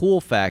 that has a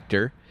cool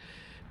factor.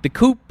 The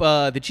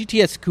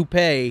GTS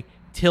Coupe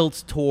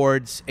tilts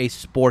towards a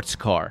sports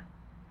car.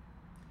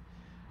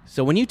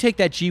 So when you take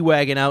that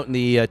G-Wagon out in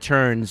the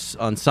turns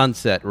on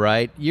Sunset,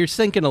 right, you're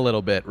sinking a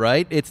little bit,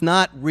 right? It's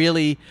not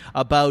really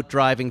about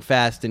driving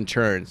fast in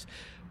turns.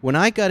 When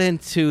I got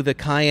into the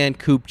Cayenne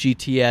Coupe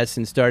GTS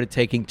and started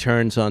taking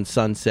turns on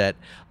Sunset,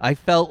 I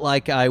felt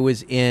like I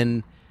was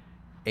in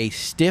a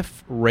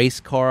stiff race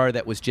car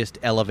that was just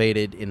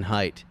elevated in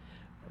height.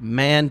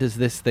 Man, does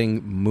this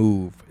thing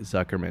move,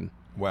 Zuckerman.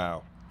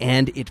 Wow.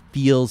 And it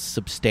feels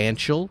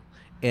substantial,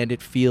 and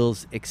it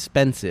feels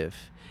expensive.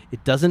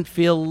 It doesn't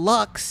feel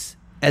luxe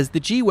as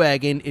the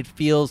G-Wagon. It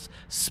feels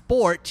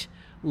sport,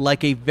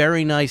 like a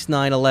very nice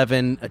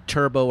 911 a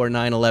turbo or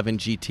 911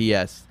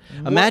 GTS.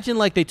 Imagine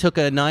like they took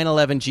a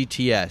 911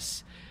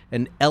 GTS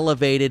and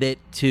elevated it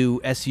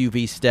to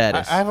SUV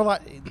status. I have a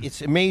lot.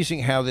 It's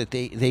amazing how that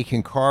they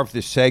can carve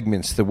the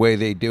segments the way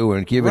they do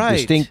and give a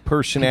distinct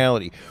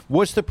personality.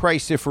 What's the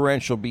price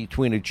differential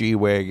between a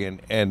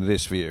G-Wagon and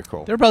this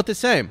vehicle? They're about the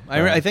same.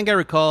 I think I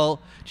recall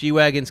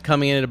G-Wagons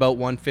coming in at about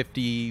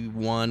 151,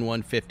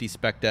 150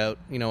 spec'd out,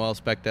 all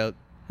spec'd out.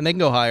 And they can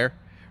go higher,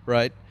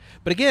 right?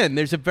 But again,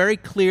 there's a very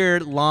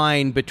clear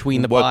line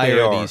between the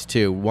buyer of these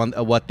two,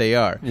 what they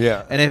are.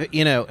 Yeah.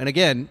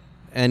 And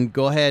and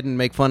go ahead and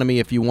make fun of me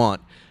if you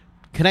want.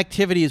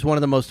 Connectivity is one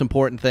of the most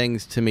important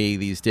things to me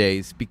these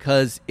days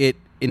because it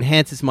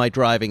enhances my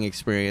driving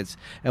experience.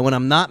 And when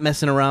I'm not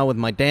messing around with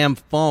my damn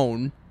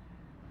phone,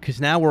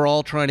 because now we're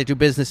all trying to do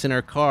business in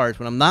our cars,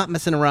 when I'm not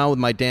messing around with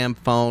my damn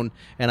phone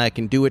and I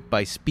can do it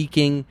by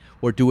speaking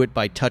or do it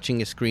by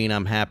touching a screen,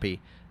 I'm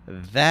happy.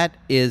 That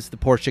is the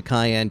Porsche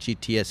Cayenne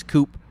GTS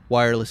Coupe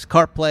wireless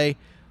CarPlay.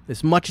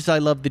 As much as I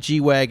love the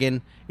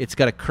G-Wagon, it's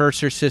got a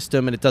cursor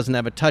system and it doesn't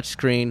have a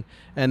touchscreen,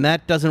 and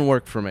that doesn't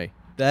work for me.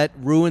 That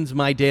ruins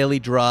my daily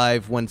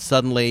drive when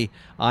suddenly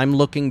I'm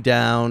looking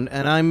down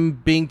and I'm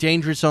being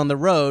dangerous on the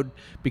road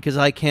because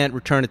I can't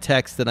return a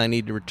text that I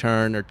need to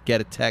return or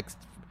get a text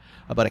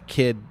about a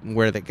kid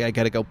where I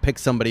got to go pick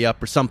somebody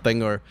up or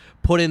something or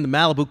put in the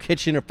Malibu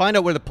kitchen or find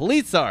out where the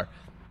police are.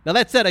 Now,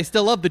 that said, I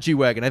still love the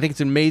G-Wagon. I think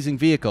it's an amazing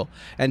vehicle.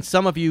 And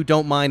some of you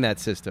don't mind that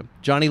system.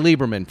 Johnny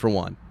Lieberman, for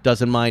one,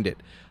 doesn't mind it.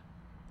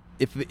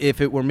 If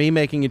it were me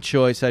making a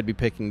choice, I'd be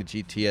picking the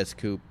GTS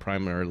Coupe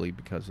primarily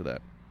because of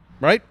that.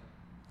 Right?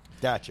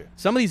 Gotcha.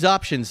 Some of these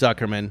options,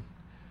 Zuckerman.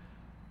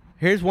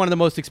 Here's one of the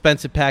most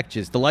expensive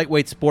packages, the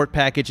lightweight sport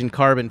package in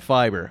carbon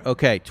fiber.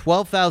 Okay,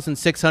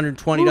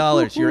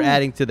 $12,620 you're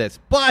adding to this.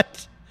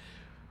 But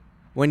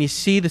when you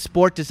see the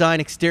sport design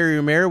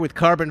exterior mirror with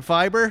carbon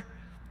fiber,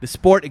 the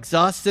sport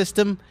exhaust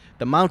system,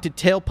 the mounted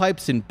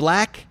tailpipes in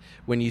black,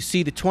 when you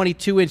see the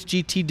 22-inch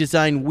GT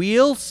design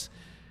wheels,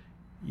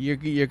 you're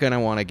going to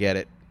want to get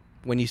it.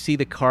 When you see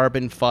the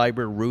carbon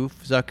fiber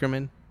roof,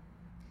 Zuckerman,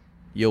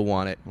 you'll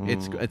want it.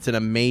 It's an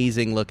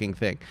amazing looking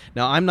thing.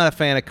 Now, I'm not a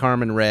fan of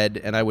Carmen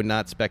Red, and I would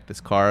not spec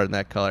this car in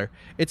that color.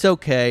 It's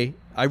okay.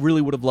 I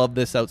really would have loved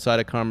this outside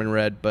of Carmen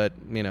Red, but,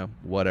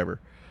 whatever.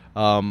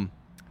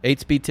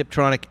 8-speed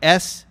Tiptronic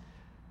S.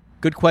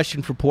 Good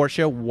question for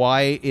Porsche.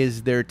 Why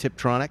is there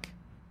Tiptronic?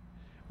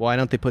 Why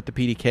don't they put the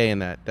PDK in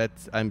that?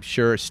 That's, I'm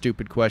sure, a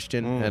stupid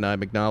question, and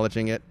I'm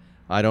acknowledging it.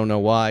 I don't know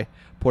why.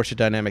 Porsche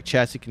Dynamic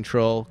Chassis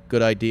Control,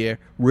 good idea.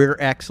 Rear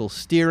axle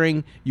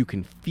steering, you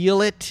can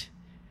feel it.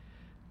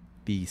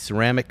 The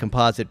ceramic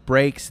composite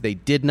brakes, they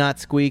did not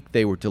squeak.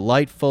 They were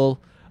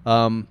delightful.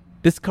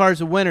 This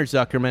car's a winner,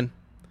 Zuckerman.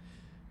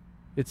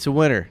 It's a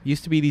winner.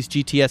 Used to be these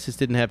GTSs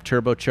didn't have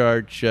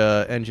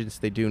turbocharged engines.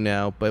 They do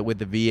now, but with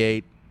the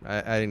V8,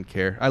 I didn't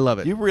care. I love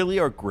it. You really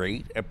are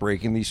great at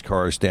breaking these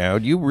cars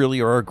down. You really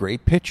are a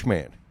great pitch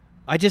man.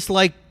 I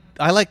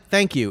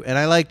thank you, and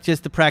I like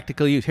just the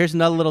practical use. Here's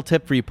another little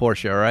tip for you,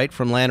 Porsche, all right,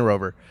 from Land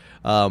Rover.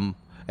 And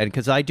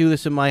because I do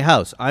this in my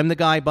house, I'm the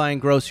guy buying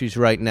groceries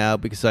right now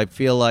because I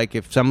feel like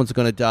if someone's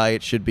going to die,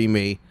 it should be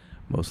me,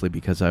 mostly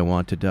because I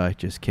want to die.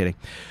 Just kidding.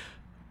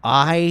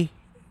 When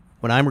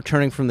I'm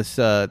returning from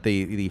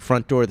the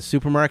front door of the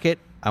supermarket,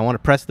 I want to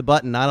press the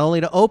button not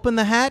only to open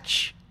the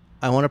hatch,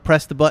 I want to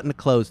press the button to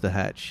close the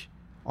hatch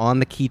on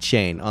the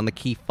keychain, on the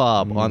key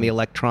fob, on the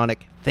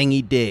electronic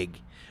thingy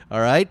dig. All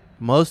right?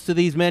 Most of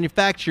these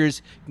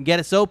manufacturers can get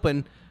us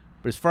open,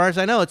 but as far as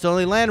I know, it's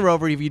only Land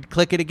Rover. If you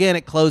click it again,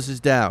 it closes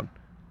down.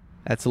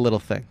 That's a little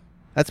thing.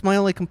 That's my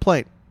only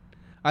complaint.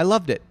 I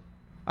loved it.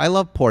 I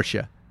love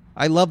Porsche.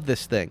 I love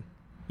this thing.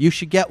 You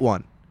should get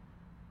one.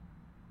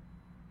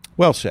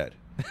 Well said.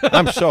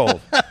 I'm sold.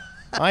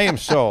 I am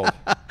sold.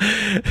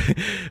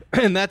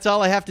 And that's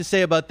all I have to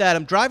say about that.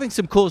 I'm driving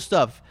some cool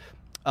stuff.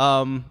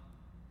 And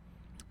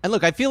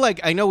look, I feel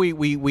like I know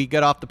we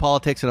get off the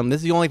politics, and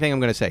this is the only thing I'm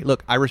going to say.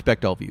 Look, I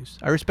respect all views.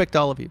 I respect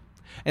all of you.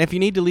 And if you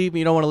need to leave and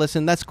you don't want to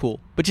listen, that's cool.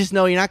 But just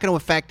know you're not going to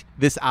affect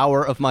this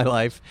hour of my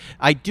life.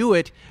 I do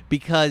it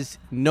because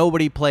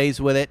nobody plays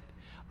with it.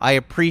 I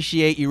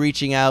appreciate you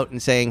reaching out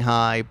and saying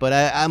hi, but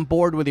I'm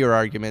bored with your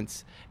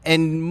arguments.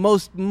 And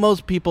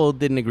most people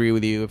didn't agree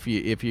with you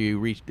if you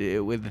reached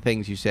with the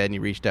things you said and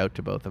you reached out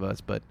to both of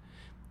us. But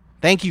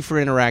thank you for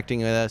interacting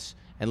with us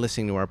and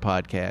listening to our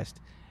podcast.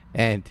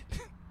 And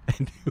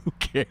who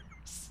cares?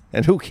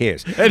 And who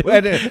cares? And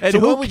so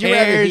who what would you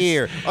rather cares?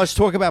 hear? Us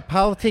talk about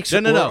politics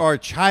or our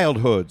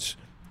childhoods?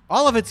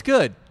 All of it's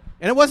good.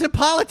 And it wasn't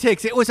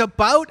politics. It was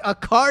about a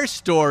car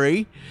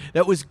story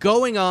that was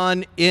going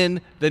on in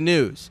the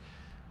news.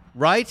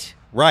 Right?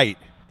 Right.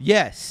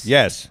 Yes.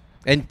 Yes.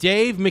 And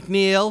Dave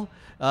McNeil,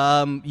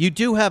 you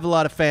do have a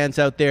lot of fans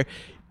out there.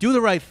 Do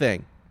the right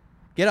thing.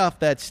 Get off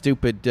that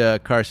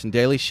stupid Carson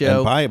Daly show.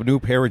 And buy a new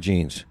pair of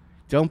jeans.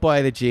 Don't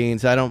buy the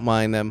jeans. I don't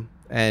mind them.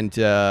 And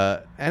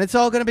it's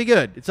all going to be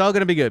good. It's all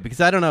going to be good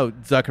because I don't know,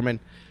 Zuckerman.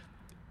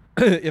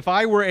 If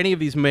I were any of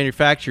these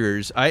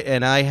manufacturers,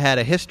 I had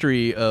a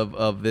history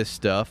of this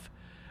stuff,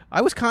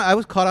 I was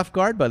caught off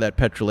guard by that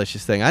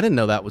Petrolicious thing. I didn't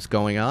know that was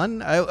going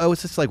on. I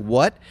was just like,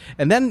 what?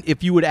 And then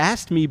if you would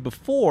asked me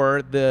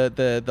before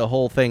the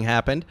whole thing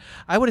happened,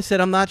 I would have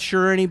said I'm not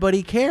sure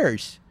anybody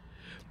cares.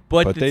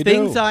 But the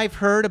things I've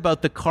heard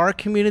about the car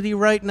community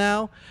right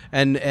now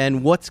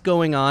and what's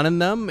going on in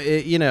them,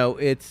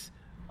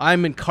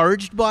 I'm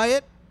encouraged by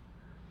it.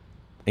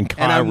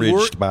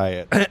 Encouraged by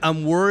it.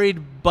 I'm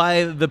worried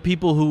by the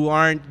people who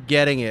aren't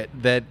getting it,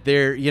 that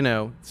they're,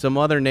 some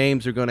other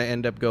names are going to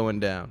end up going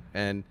down.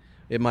 And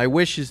my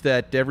wish is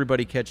that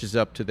everybody catches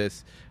up to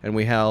this and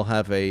we all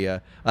have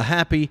a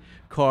happy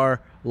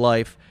car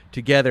life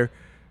together.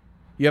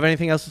 You have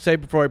anything else to say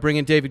before I bring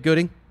in David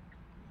Gooding?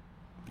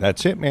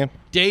 That's it, man.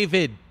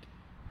 David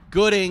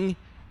Gooding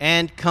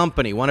and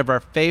Company, one of our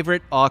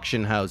favorite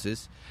auction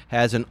houses,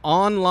 has an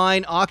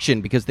online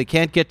auction because they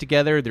can't get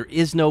together. There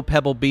is no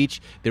Pebble Beach.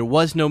 There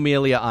was no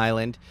Melia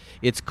Island.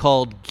 It's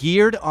called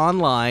Geared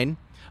Online.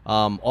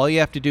 All you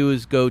have to do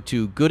is go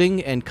to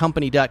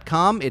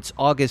goodingandcompany.com. It's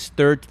August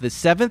 3rd to the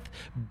 7th.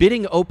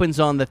 Bidding opens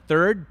on the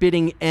 3rd.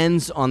 Bidding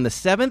ends on the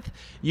 7th.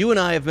 You and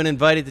I have been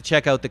invited to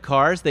check out the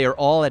cars. They are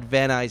all at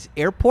Van Nuys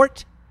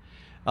Airport.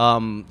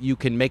 You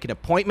can make an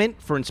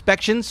appointment for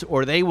inspections,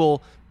 or they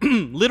will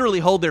literally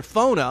hold their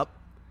phone up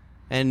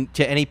and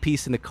to any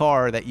piece in the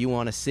car that you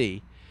want to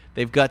see.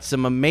 They've got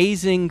some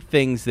amazing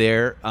things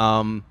there.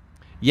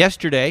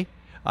 Yesterday,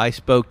 I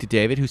spoke to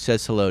David, who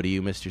says hello to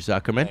you, Mr.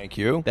 Zuckerman. Thank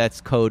you.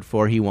 That's code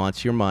for he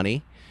wants your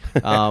money.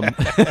 And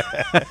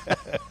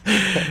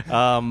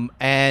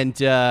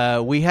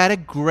we had a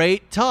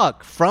great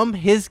talk from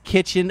his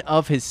kitchen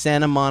of his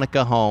Santa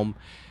Monica home.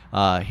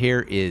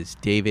 Here is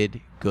David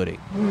Gooding.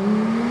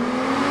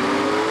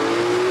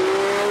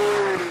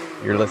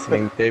 You're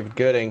listening to David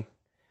Gooding.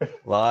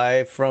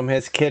 Live from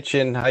his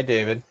kitchen. Hi,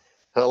 David.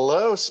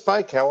 Hello,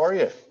 Spike. How are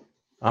you?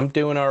 I'm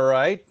doing all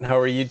right. How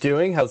are you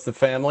doing? How's the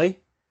family?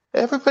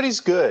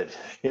 Everybody's good,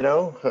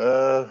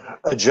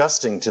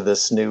 adjusting to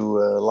this new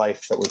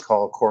life that we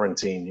call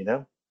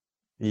quarantine,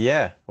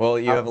 Yeah. Well,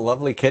 you have a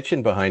lovely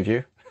kitchen behind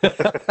you.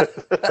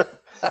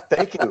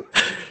 Thank you.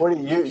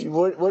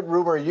 What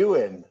room are you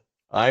in?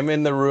 I'm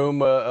in the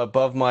room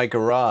above my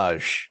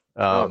garage,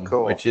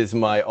 cool. which is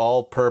my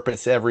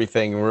all-purpose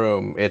everything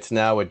room. It's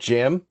now a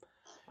gym.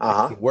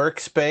 It's a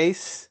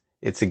workspace.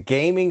 It's a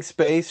gaming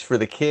space for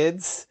the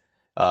kids.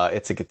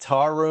 It's a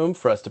guitar room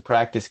for us to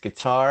practice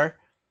guitar.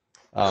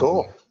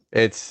 Cool.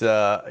 It's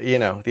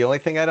the only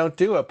thing I don't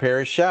do up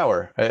here is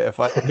shower.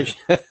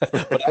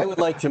 But I would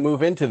like to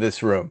move into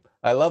this room.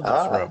 I love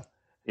this room.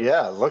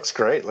 Yeah, it looks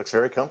great. Looks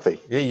very comfy.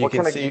 Yeah, you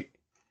can see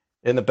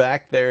in the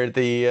back there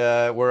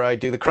the where I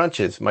do the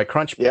crunches. My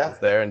crunch is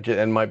there,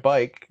 and my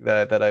bike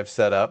that I've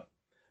set up.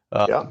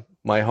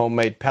 My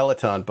homemade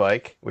Peloton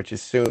bike, which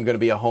is soon going to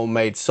be a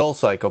homemade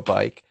SoulCycle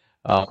bike,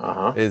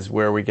 is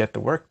where we get the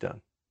work done.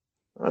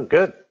 Oh,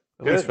 good.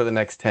 At least for the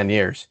next 10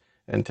 years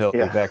until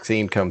the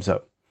vaccine comes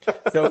up.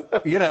 So,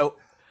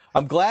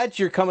 I'm glad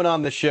you're coming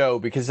on the show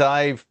because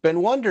I've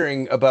been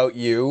wondering about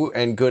you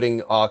and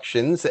Gooding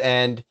Auctions.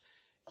 And,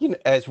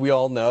 as we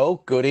all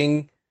know,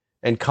 Gooding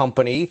and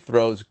Company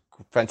throws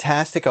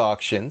fantastic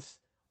auctions.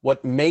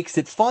 What makes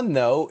it fun,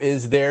 though,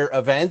 is their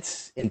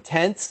events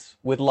intense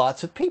with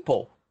lots of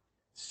people.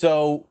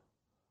 So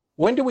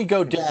when do we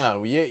go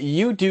down?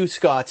 You do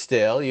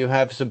Scottsdale. You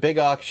have some big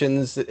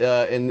auctions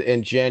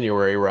in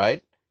January,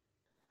 right?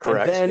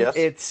 Correct. And then Yes.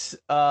 it's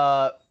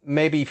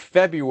maybe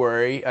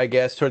February, I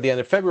guess. Toward the end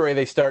of February,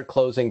 they start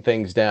closing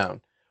things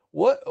down.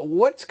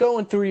 What's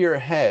going through your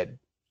head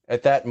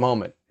at that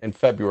moment in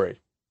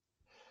February?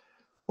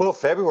 Well,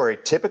 February,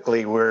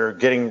 typically we're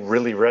getting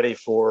really ready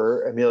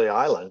for Amelia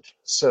Island.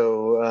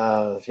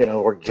 So,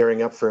 we're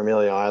gearing up for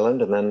Amelia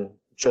Island. And then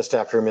just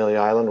after Amelia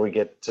Island,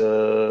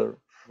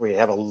 we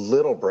have a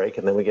little break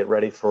and then we get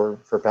ready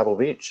for Pebble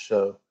Beach.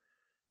 So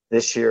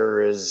this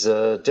year is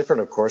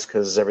different, of course,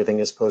 because everything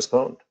is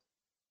postponed.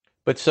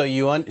 But so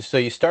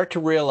you start to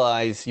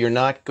realize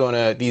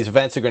these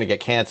events are gonna get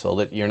canceled.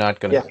 That you're not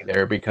gonna be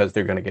there because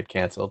they're gonna get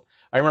canceled.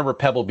 I remember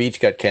Pebble Beach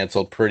got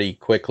canceled pretty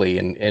quickly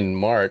in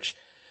March.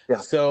 Yeah.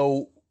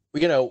 So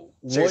So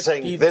you're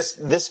saying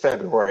this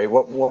February,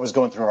 what was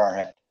going through our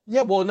head?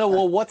 Yeah, well, no,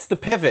 well, what's the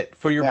pivot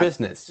for your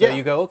business? So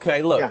you go,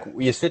 okay, look,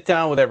 you sit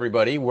down with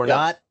everybody. We're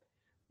not,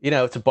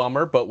 it's a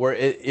bummer, but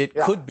it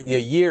could be a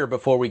year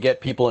before we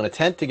get people in a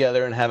tent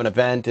together and have an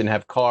event and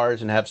have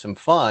cars and have some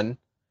fun.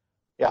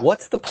 Yeah.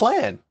 What's the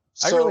plan?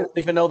 I really don't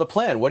even know the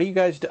plan. What are you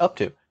guys up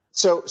to?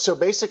 So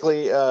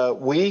basically,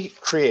 we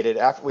created,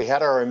 after we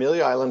had our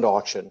Amelia Island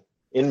auction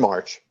in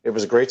March. It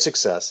was a great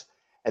success.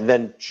 And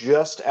then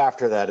just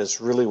after that is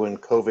really when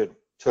COVID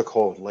took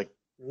hold. Like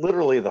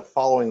literally the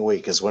following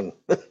week is when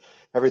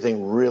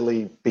everything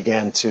really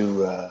began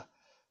to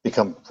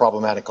become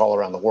problematic all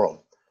around the world.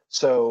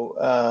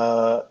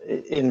 So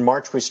in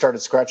March, we started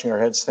scratching our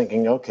heads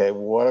thinking, okay,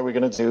 what are we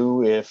going to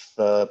do if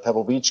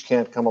Pebble Beach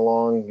can't come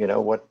along?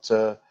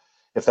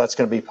 If that's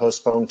going to be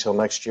postponed till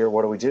next year,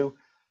 what do we do?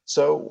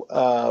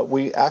 So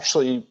we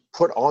actually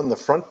put on the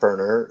front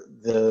burner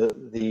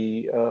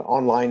the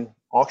online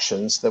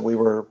auctions that we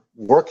were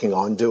working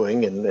on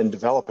doing and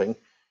developing.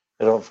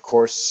 It, of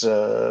course,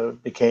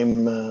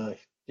 became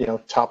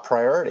top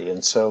priority.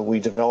 And so we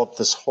developed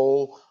this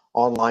whole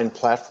online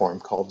platform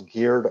called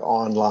Geared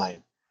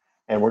Online.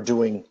 And we're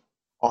doing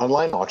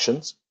online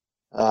auctions,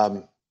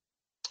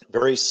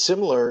 very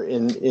similar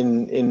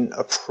in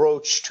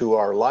approach to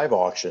our live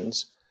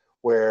auctions,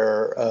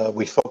 where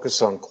we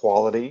focus on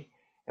quality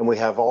and we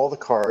have all the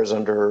cars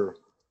under,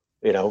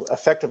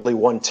 effectively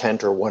one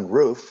tent or one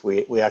roof.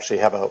 We actually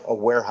have a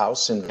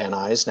warehouse in Van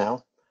Nuys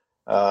now,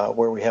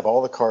 where we have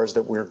all the cars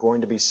that we're going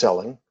to be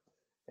selling.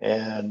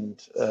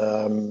 And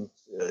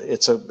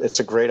it's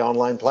a great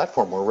online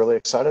platform. We're really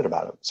excited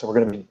about it. So we're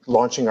going to be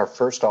launching our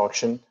first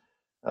auction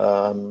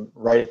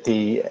right at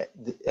the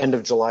end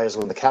of July is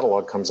when the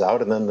catalog comes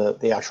out, and then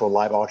the actual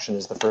live auction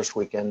is the first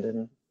week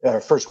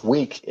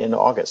in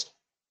August.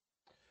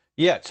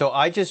 Yeah, so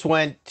I just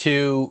went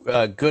to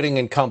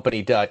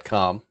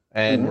goodingandcompany.com,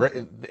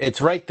 and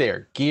it's right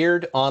there,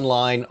 geared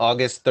online,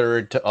 August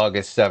 3rd to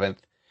August 7th.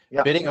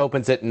 Yep. Bidding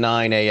opens at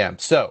 9 a.m.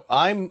 So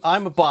I'm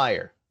a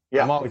buyer.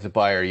 Yeah. I'm always a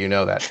buyer, you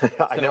know that.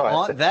 I know.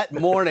 On that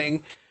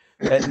morning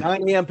at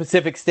 9 a.m.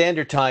 Pacific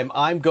Standard Time,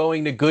 I'm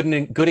going to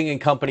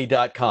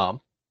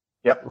goodingandcompany.com.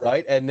 Yep.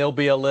 Right, and there'll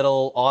be a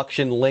little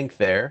auction link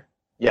there.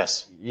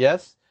 Yes.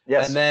 Yes.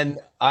 Yes. And then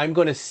I'm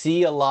going to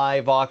see a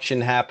live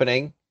auction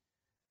happening.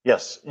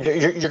 Yes,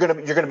 you're going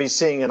to be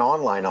seeing an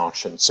online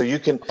auction, so you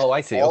can. Oh, I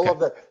see. All of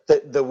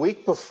the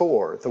week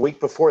before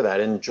that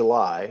in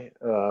July,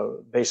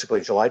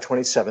 basically July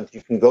 27th,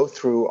 you can go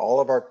through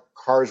all of our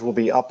cars will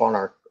be up on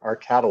our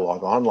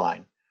catalog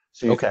online,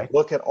 so you can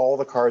look at all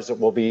the cars that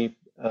we'll be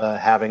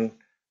having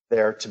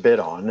there to bid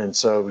on, and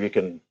so you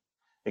can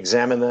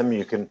examine them.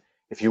 You can,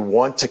 if you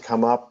want to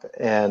come up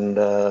and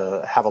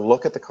have a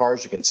look at the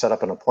cars, you can set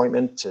up an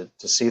appointment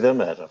to see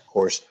them at, of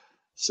course,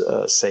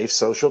 safe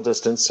social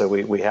distance. So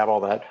we have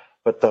all that.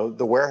 But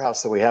the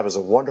warehouse that we have is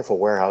a wonderful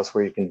warehouse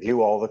where you can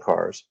view all the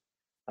cars.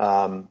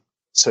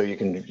 So you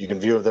can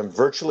view them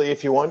virtually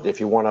if you want.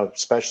 If you want a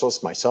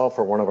specialist, myself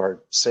or one of our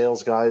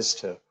sales guys,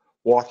 to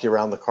walk you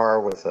around the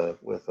car with an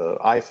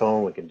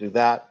iPhone, we can do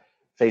that,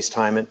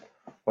 FaceTime it,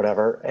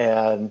 whatever.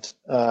 And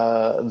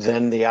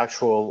then the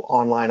actual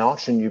online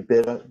auction you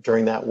bid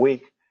during that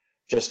week,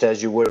 just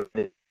as you would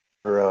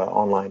for an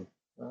online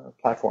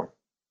platform.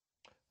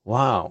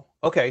 Wow.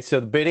 Okay, so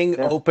the bidding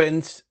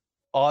opens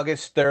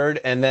August 3rd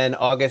and then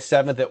August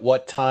 7th at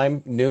what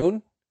time?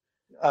 Noon?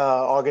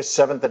 August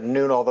 7th at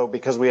noon, although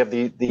because we have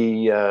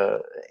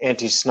the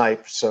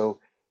anti-snipe, so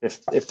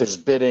if there's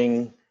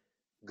bidding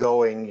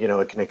going,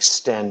 it can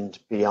extend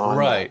beyond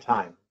that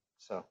time.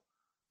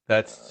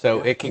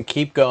 So it can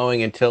keep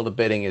going until the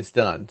bidding is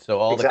done. So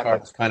all the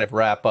cards kind of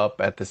wrap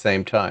up at the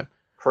same time.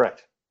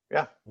 Correct.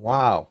 Yeah.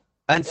 Wow.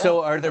 And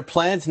so are there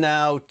plans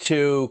now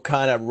to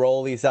kind of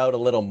roll these out a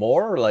little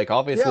more? Like,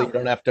 obviously, you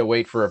don't have to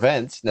wait for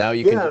events. Now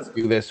you can just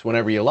do this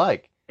whenever you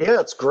like. Yeah,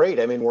 it's great.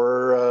 I mean,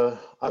 we're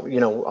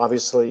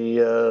obviously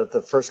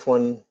the first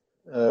one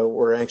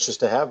we're anxious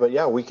to have, but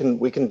yeah, we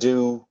can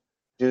do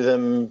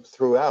them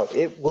throughout.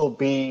 It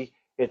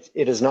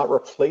is not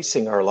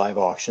replacing our live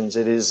auctions.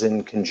 It is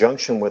in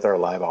conjunction with our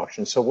live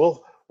auctions. So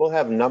we'll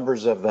have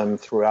numbers of them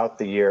throughout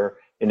the year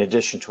in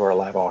addition to our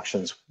live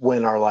auctions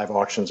when our live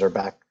auctions are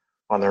back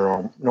on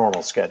their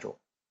normal schedule.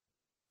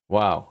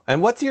 Wow.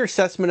 And what's your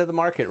assessment of the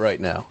market right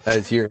now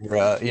as you're,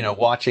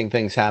 watching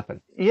things happen?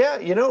 Yeah,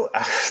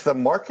 the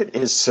market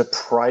is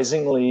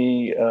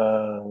surprisingly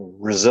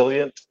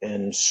resilient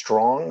and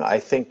strong. I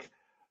think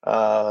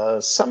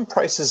some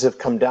prices have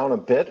come down a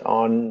bit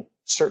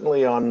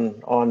certainly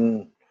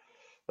on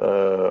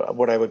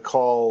what I would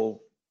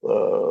call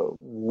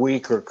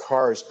weaker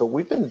cars, but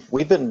we've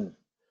been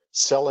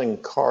selling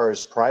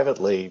cars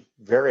privately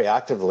very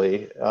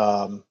actively.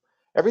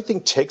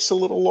 Everything takes a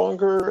little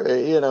longer,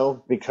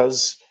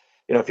 because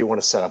if you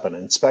want to set up an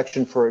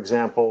inspection, for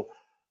example,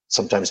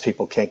 sometimes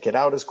people can't get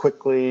out as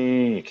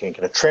quickly. You can't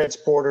get a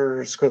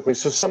transporter as quickly.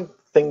 So some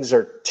things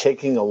are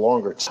taking a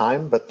longer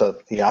time, but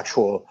the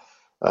actual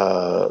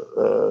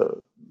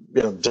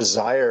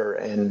desire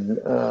and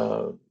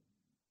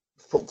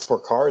for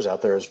cars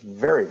out there is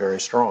very, very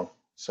strong.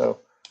 So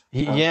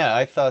Yeah,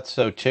 I thought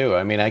so too.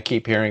 I mean, I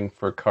keep hearing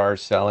for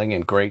cars selling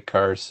and great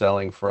cars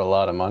selling for a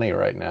lot of money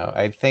right now.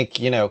 I think,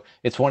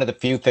 it's one of the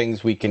few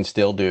things we can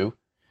still do,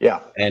 yeah,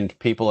 and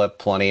people have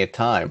plenty of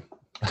time.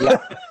 yeah,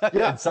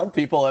 yeah, And some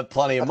people have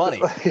plenty of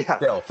money yeah,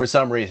 still, for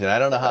some reason. I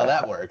don't know how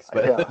that works,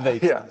 but yeah, they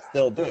yeah.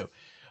 still do.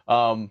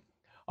 All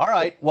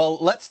right. Well,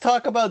 let's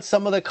talk about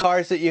some of the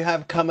cars that you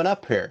have coming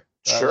up here.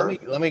 Sure.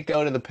 Let me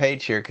go to the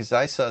page here because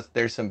I saw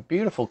there's some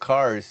beautiful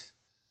cars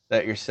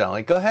that you're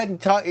selling. Go ahead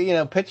and talk.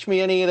 Pitch me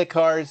any of the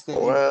cars.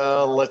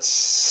 Well, let's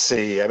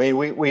see. I mean,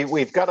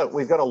 we've got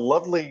a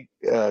lovely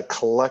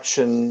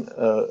collection,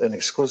 an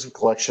exclusive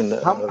collection.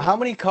 How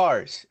many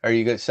cars are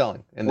you guys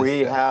selling?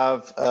 We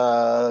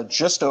have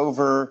just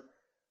over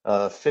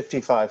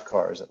 55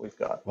 cars that we've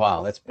got.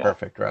 Wow, that's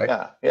perfect, right?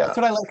 Yeah, yeah. That's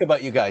what I like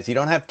about you guys. You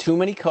don't have too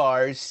many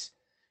cars.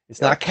 It's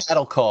not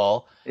cattle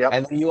call. Yep.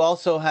 And you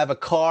also have a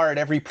car at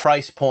every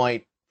price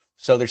point,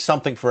 so there's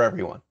something for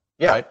everyone.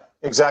 Yeah, right?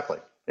 Exactly.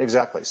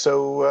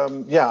 So,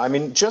 I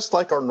mean, just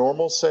like our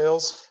normal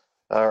sales,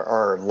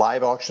 our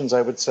live auctions,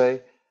 I would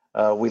say,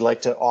 we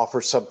like to offer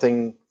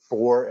something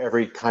for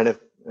every kind of,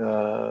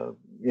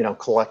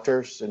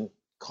 collectors and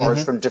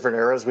cars from different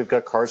eras. We've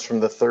got cars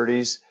from the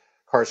 30s,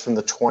 cars from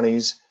the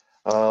 20s,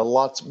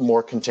 lots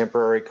more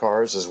contemporary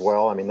cars as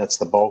well. I mean, that's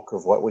the bulk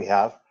of what we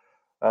have.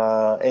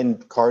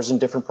 And cars in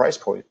different price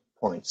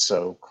points.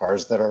 So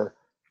cars that are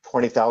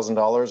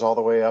 $20,000 all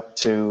the way up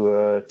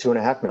to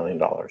 $2.5 million.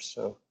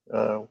 So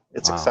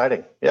it's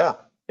exciting. Yeah.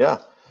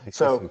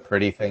 So some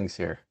pretty things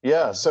here.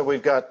 Yeah. So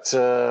we've got,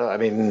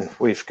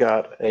 we've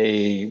got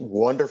a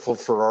wonderful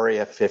Ferrari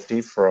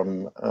F50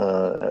 from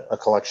a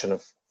collection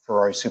of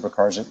Ferrari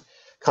supercars. It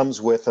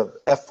comes with a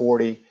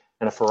F40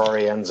 and a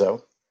Ferrari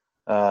Enzo.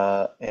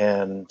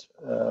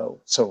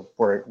 So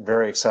we're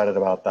very excited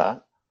about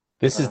that.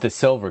 This is the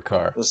silver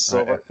car. The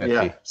silver,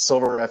 F50.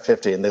 Silver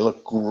F50, and they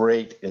look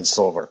great in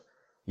silver.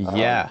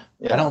 Yeah.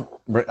 I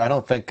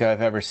don't think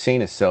I've ever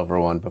seen a silver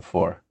one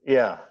before.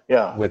 Yeah.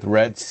 With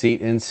red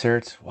seat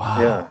inserts.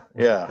 Wow.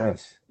 Yeah.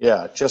 Nice.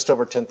 Yeah. Just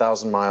over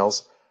 10,000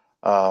 miles.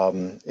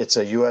 It's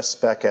a U.S.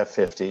 spec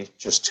F50,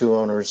 just two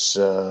owners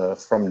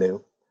from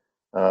new,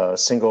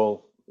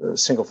 single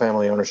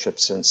family ownership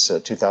since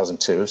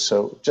 2002.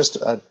 So just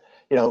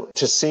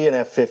to see an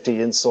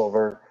F50 in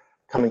silver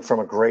coming from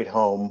a great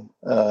home,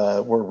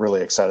 we're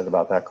really excited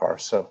about that car.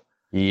 So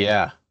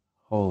yeah,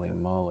 holy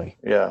moly.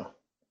 Yeah,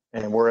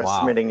 and we're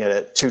estimating it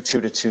at 2.2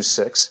 to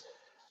 2.6.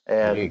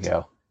 And there you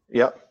go.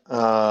 Yep.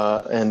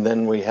 And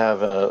then we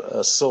have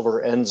a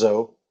silver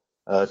Enzo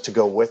to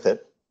go with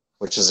it,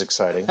 which is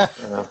exciting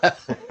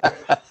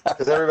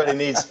because everybody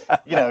needs,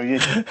 you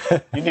need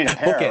a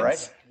pair, Bookends.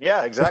 right?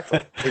 Yeah, exactly.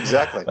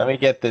 Let me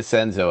get this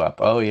Enzo up.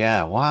 Oh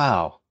yeah,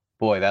 wow,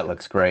 boy, that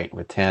looks great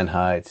with tan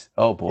hides.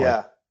 Oh boy.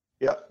 Yeah.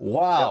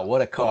 Wow,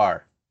 what a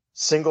car.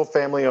 Single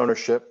family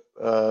ownership,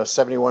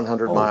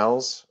 7,100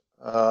 miles.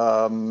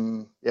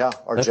 Argento.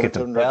 Look at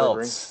the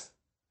belts.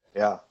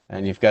 Yeah.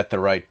 And you've got the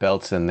right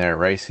belts in there,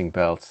 racing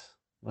belts.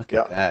 Look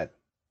at that.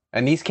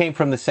 And these came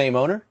from the same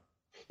owner?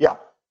 Yeah.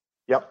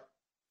 Yep.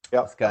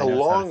 This guy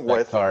knows how to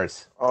spec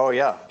cars. Oh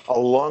yeah,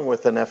 along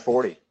with an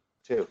F40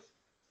 too.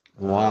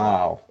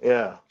 Wow.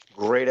 Yeah,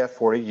 great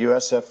F40,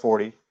 US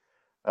F40.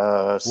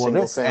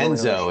 This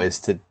Enzo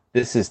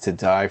is to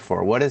die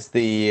for. What is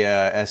the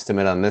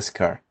estimate on this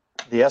car?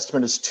 The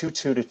estimate is 2.2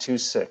 to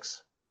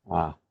 2.6.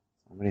 Wow.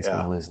 Somebody's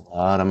going to lose a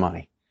lot of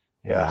money.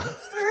 Yeah.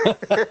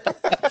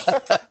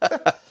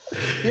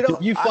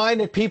 You find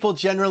that people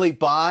generally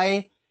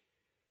buy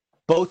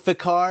both the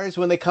cars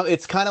when they come?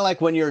 It's kind of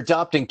like when you're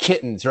adopting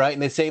kittens, right?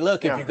 And they say,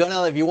 look,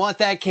 if you want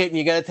that kitten,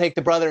 you got to take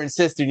the brother and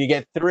sister and you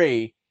get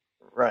 3.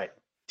 Right.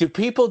 Do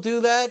people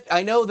do that?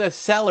 I know the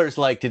sellers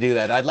like to do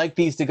that. I'd like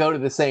these to go to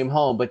the same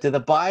home, but do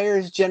the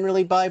buyers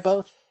generally buy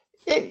both?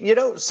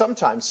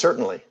 Sometimes,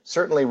 certainly.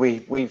 Certainly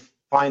we've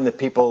find that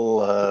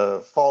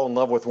people fall in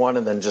love with one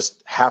and then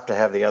just have to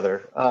have the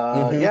other.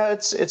 Yeah,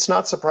 it's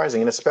not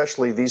surprising, and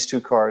especially these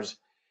two cars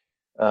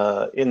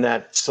in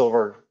that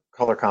silver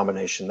color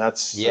combination.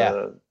 That's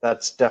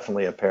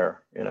definitely a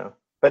pair, you know.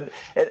 But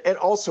and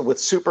also with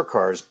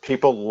supercars,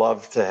 people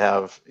love to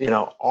have, you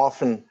know,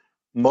 often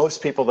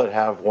most people that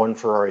have one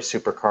Ferrari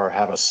supercar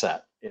have a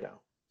set, you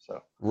know.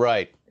 So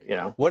right, you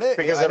know,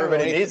 because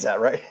everybody needs that,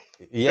 right?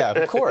 Yeah,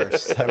 of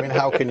course. I mean,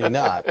 how can you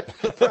not?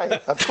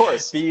 Right, of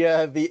course. The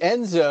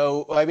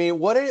Enzo. I mean,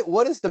 what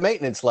is the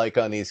maintenance like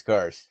on these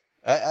cars?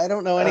 I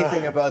don't know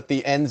anything about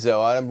the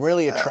Enzo. I'm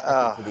really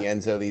attracted to the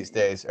Enzo these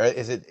days.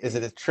 Is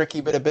it a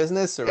tricky bit of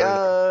business? Or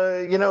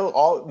you know,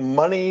 all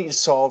money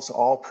solves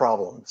all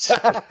problems.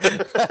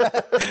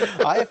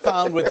 I have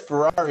found with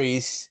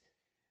Ferraris,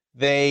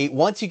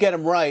 once you get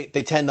them right,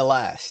 they tend to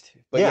last.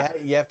 But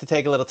you have to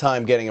take a little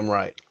time getting them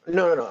right.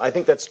 No. I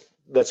think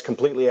that's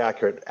completely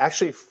accurate.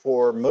 Actually,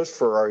 for most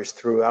Ferraris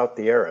throughout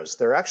the eras,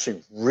 they're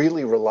actually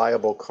really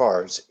reliable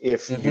cars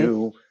if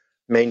you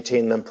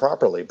maintain them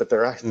properly. But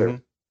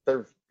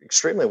they're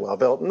extremely well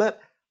built, and that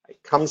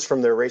comes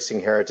from their racing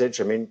heritage.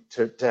 I mean,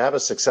 to have a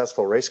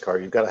successful race car,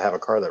 you've got to have a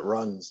car that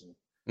runs and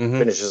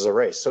finishes a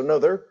race. So no,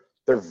 they're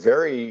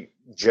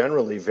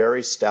generally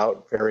very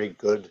stout, very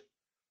good,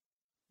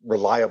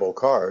 reliable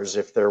cars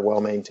if they're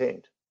well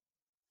maintained.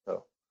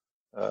 So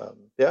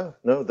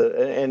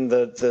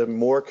the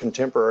more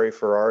contemporary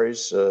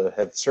Ferraris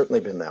have certainly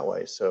been that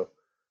way. So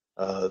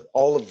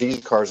all of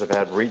these cars have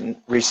had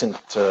recent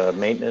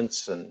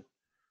maintenance and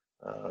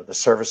the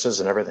services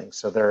and everything.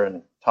 So they're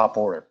in top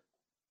order.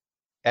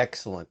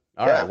 Excellent.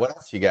 All right. What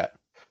else you got?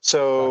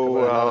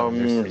 So,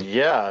 do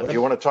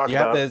you want to talk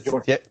about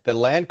the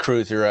Land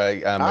Cruiser?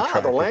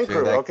 The Land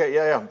Cruiser. Okay.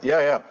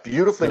 Yeah.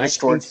 Beautifully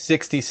restored.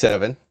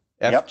 1967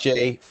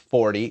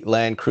 FJ40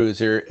 Land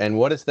Cruiser. And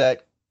what is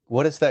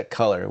that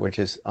color, which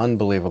is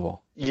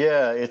unbelievable?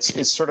 Yeah.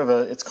 It's sort of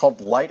it's called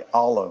light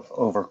olive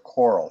over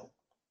coral.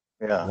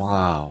 Yeah.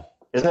 Wow.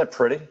 Isn't that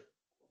pretty?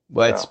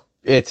 Well,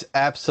 it's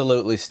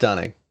absolutely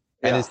stunning.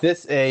 And is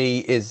this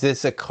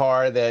a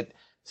car that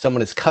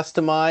someone has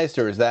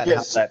customized, or is that how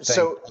that thing?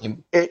 So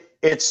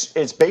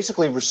it's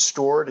basically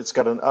restored. It's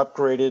got an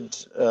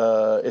upgraded.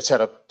 It's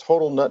had a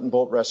total nut and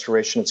bolt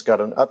restoration. It's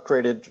got an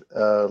upgraded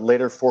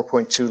later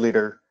 4.2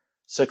 liter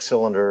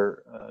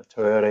 6-cylinder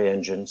Toyota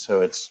engine.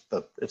 So it's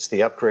the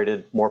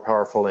upgraded, more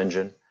powerful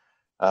engine.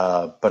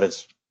 But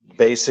it's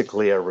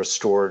basically a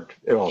restored.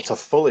 It's a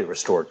fully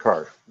restored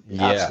car.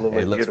 Yeah,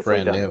 absolutely it looks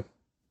beautifully brand done. new.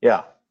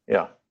 Yeah.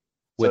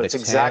 With so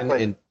it's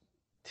tan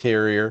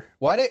interior.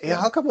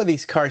 How come with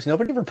these cars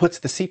nobody ever puts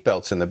the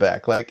seatbelts in the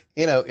back? Like,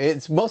 you know,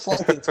 it's most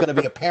likely it's going to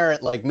be a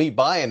parent like me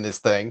buying this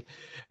thing,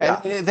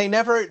 and they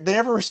never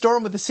restore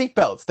them with the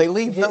seatbelts. They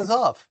leave those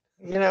off.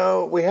 You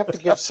know, we have to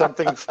give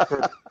something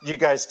for you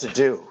guys to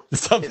do.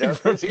 Something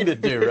for me to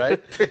do,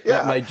 right?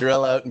 Get my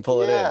drill out and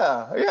pull it in.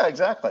 Yeah,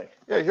 exactly.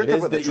 Yeah, you're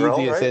good with the drill,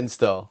 easiest right?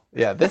 install.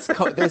 Yeah, this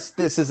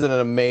is an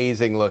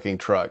amazing looking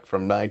truck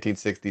from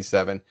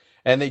 1967.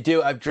 And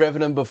I've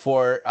driven them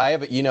before. I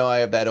have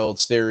that old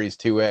Series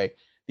 2A.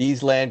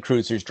 These Land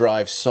Cruisers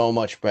drive so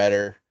much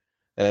better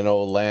than an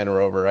old Land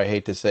Rover. I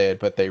hate to say it,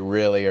 but they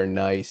really are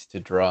nice to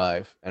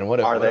drive. And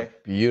what a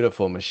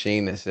beautiful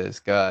machine this is.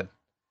 God.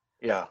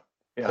 Yeah.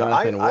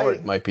 Jonathan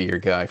Ward might be your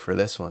guy for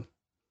this one.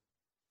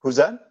 Who's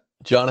that?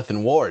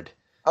 Jonathan Ward.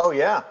 Oh,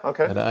 yeah.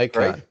 Okay. An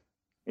icon. Great.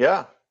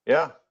 Yeah.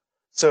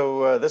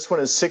 So this one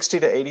is 60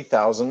 to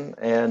 80,000,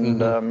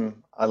 and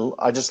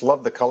I just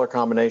love the color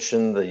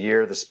combination, the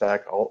year, the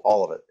spec,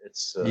 all of it.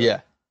 It's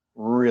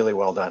really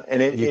well done,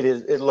 and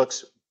it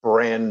looks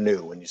brand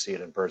new when you see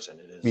it in person.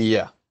 It is.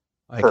 Yeah,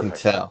 I can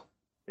tell.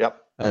 Yep.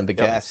 And the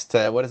gas,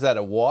 what is that?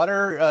 A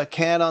water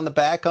can on the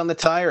back on the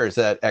tire, or is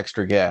that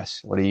extra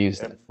gas? What do you use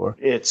that for?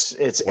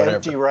 It's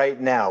empty right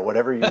now.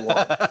 Whatever you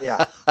want.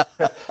 Yeah.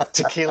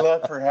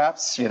 Tequila,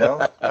 perhaps. You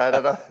know, I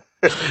don't know.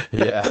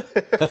 Yeah.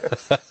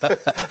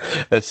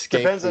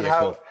 Depends on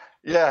how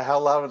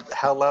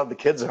loud the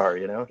kids are,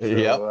 you know.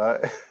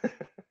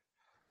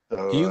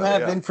 So, do you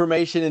have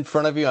information in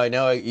front of you? I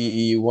know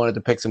you wanted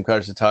to pick some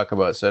cars to talk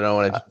about, so I don't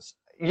want to just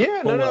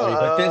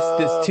but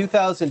this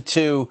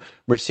 2002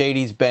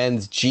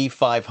 Mercedes-Benz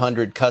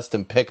G500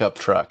 custom pickup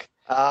truck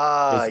is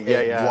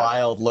a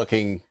wild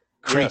looking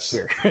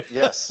creature.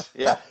 Yes.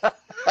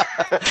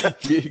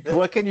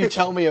 What can you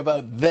tell me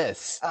about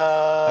this?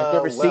 I've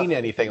never seen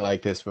anything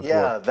like this before.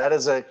 Yeah, that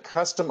is a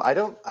custom. I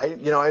don't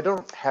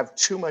have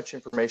too much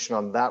information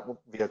on that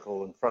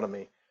vehicle in front of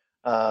me.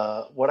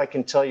 What I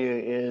can tell you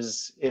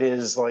is that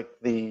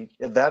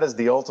is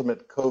the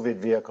ultimate COVID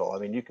vehicle. I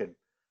mean, you could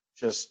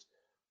just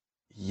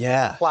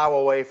plow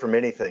away from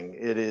anything.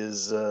 It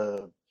is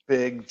a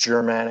big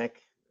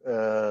Germanic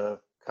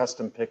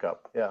custom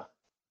pickup. Yeah.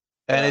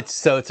 And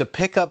it's a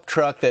pickup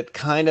truck that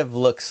kind of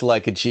looks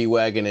like a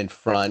G-Wagon in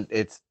front.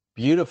 It's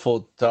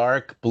beautiful,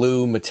 dark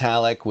blue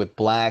metallic with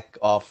black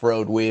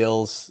off-road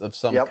wheels of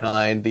some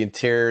kind. The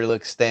interior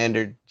looks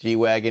standard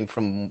G-Wagon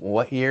from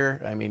what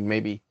year? I mean,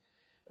 maybe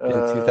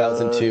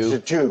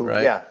 2002,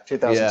 right? Yeah,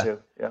 2002.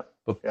 Yeah.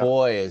 But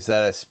boy, is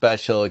that a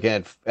special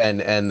again.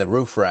 And the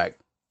roof rack.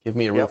 Give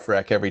me a roof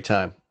rack every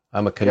time.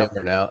 I'm a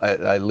canoeer now.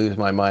 I lose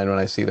my mind when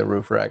I see the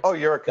roof rack. Oh,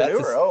 you're a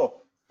canoeer.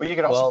 Well, you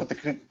can also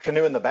put the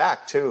canoe in the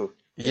back too.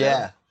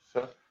 Yeah.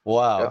 So,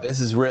 wow. This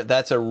is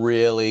that's a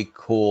really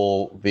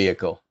cool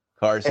vehicle.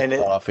 Cars and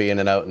coffee in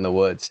and out in the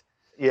woods.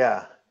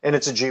 Yeah. And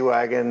it's a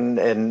G-Wagon.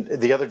 And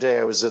the other day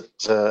I was at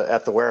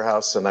the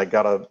warehouse and I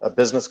got a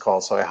business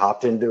call. So I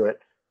hopped into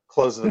it,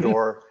 closed the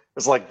door. It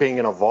was like being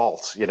in a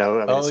vault, you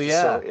know? I mean,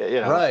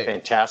 it's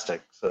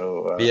fantastic.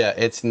 So yeah,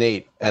 it's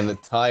neat. And the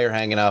tire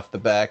hanging off the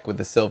back with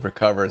the silver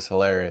cover is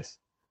hilarious.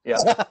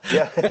 Yeah.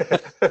 Yeah.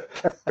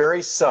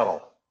 Very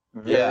subtle.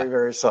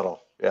 Very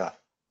subtle. Yeah.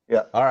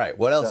 Yeah. All right.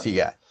 What else you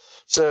got?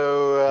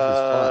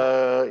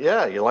 So,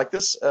 you like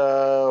this?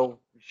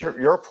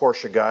 You're a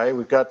Porsche guy.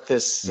 We've got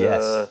this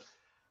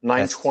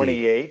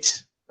 928.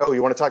 ST. Oh,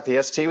 you want to talk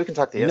the ST? We can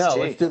talk the ST. No,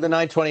 let's do the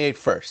 928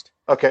 first.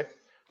 Okay.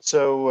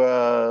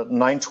 So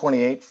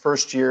 928,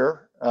 first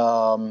year.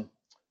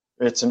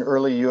 It's an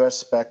early U.S.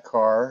 spec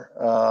car.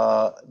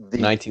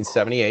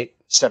 1978.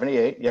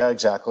 78, yeah,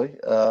 exactly.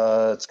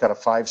 It's got a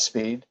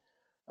 5-speed.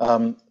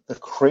 The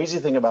crazy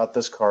thing about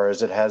this car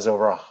is it has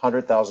over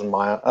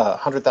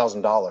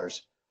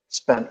 $100,000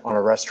 spent on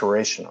a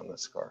restoration on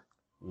this car.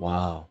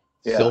 Wow.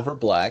 Yeah. Silver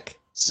black.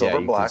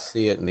 Silver black. You can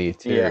see it in the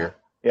interior.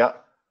 Yeah.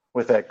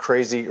 With that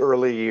crazy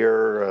early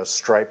year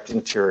striped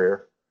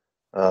interior.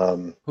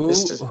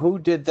 Who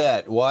did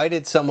that? Why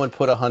did someone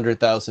put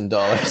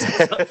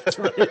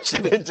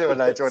 $100,000 into a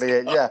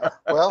 928? Yeah,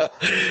 well,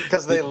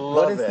 because they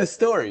love it. What is the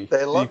story?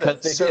 They love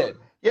because it. They did.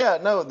 Yeah,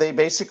 no, they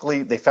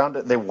found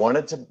it. They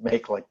wanted to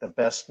make like the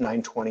best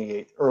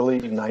 928, early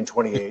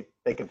 928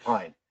 they could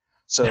find.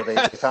 So they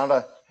found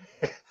a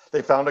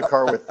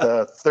car with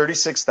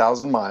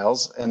 36,000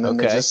 miles, and then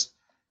they just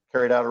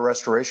carried out a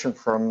restoration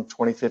from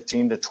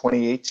 2015 to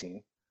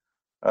 2018.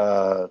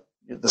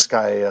 This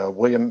guy,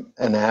 William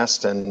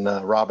Nast and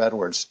Rob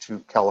Edwards, two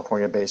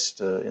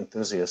California-based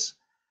enthusiasts.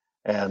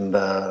 And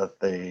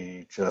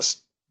they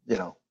just,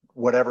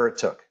 whatever it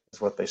took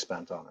is what they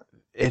spent on it.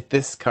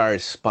 This car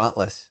is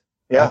spotless.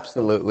 Yeah.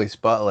 Absolutely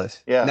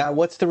spotless. Yeah. Now,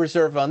 what's the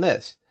reserve on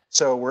this?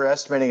 So we're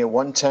estimating at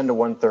 110 to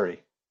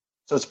 130.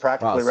 So it's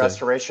practically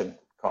restoration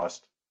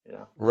cost.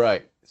 Yeah.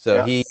 Right.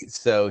 So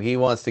he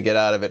wants to get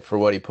out of it for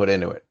what he put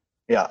into it.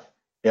 Yeah.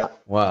 Yeah.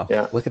 Wow.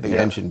 Yeah. Look at the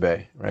engine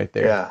bay right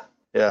there. Yeah.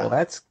 Yeah. Well,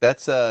 that's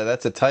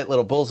a tight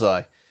little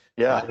bullseye.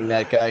 Yeah. Finding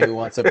that guy who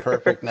wants a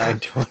perfect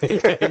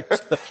 928.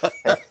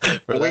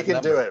 We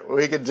can do it.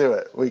 We can do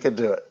it. We can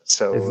do it.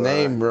 So his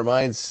name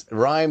rhymes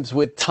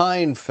with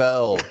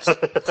Teinfeld.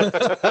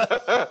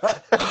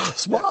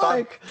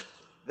 Spike.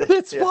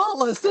 It's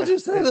spotless. Did you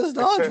say this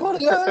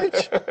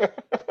 928?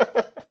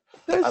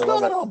 There's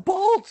not a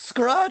bolt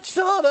scratched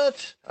on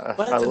it.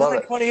 But it's a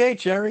 928,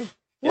 Jerry.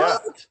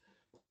 What?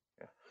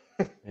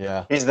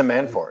 Yeah. He's the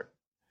man for it.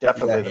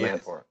 Definitely the man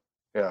for it.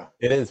 Yeah.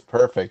 It is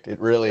perfect. It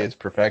really is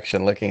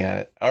perfection looking at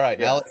it. All right,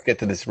 now let's get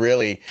to this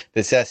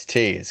ST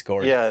is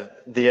gorgeous. Yeah,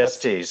 the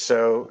ST.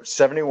 So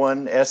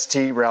 71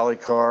 ST rally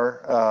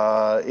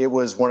car. It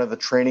was one of the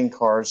training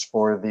cars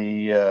for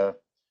the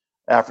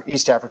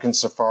East African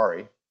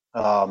Safari.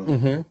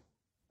 It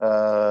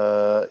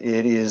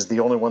is the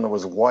only one that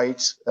was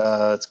white. It's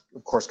of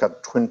course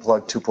got twin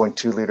plug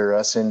 2.2 liter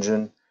S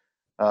engine.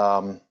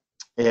 And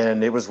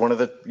it was one of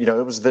the,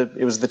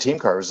 it was the team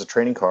car. It was the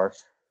training car.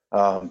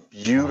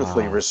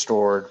 Beautifully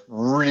restored,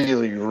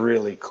 really,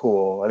 really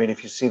cool. I mean,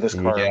 if you see this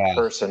car in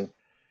person,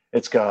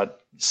 it's got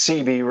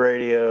CB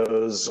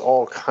radios,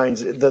 all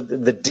kinds of,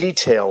 the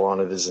detail on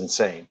it is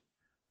insane.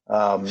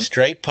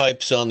 Straight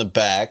pipes on the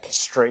back.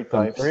 Straight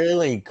pipes.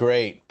 Really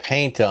great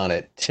paint on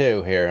it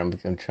too. Here, I'm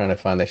trying to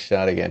find the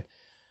shot again.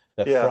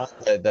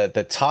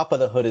 The top of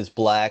the hood is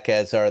black,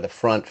 as are the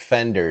front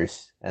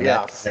fenders, and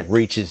that kind of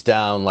reaches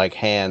down like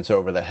hands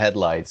over the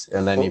headlights.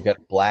 And then you've got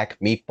a black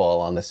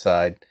meatball on the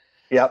side.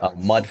 Yep.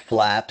 Mud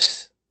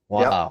flaps.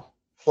 Wow. Yep.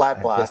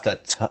 Flat black. Just a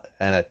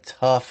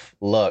tough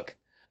look.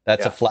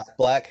 That's a flat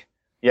black.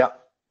 Yep.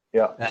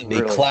 Yeah. And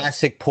the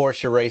classic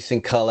Porsche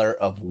racing color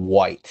of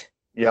white.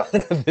 Yeah.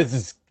 This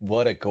is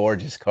what a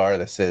gorgeous car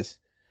this is.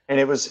 And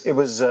it was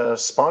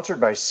sponsored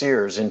by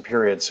Sears in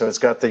period. So it's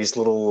got these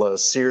little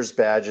Sears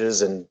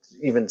badges and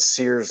even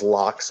Sears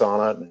locks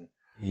on it. And,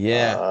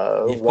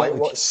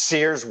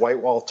 Sears white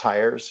wall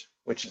tires,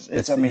 which is,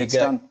 it's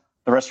done.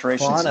 The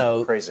restoration's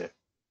crazy.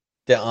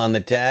 On the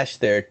dash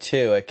there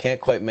too. I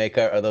can't quite make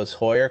out. Are those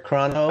Hoyer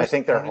chronos? I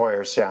think they're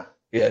Hoyers. Yeah.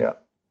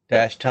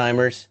 Dash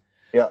timers.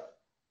 Yeah.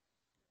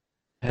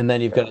 And then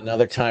you've got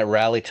another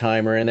rally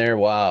timer in there.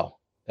 Wow,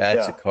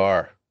 that's a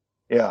car.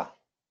 Yeah.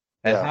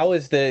 And how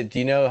is do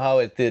you know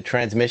how the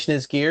transmission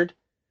is geared?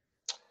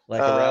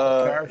 Like a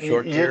rally car,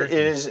 short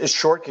gears. It's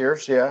short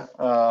gears. Yeah.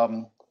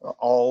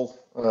 All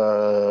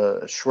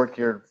short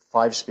geared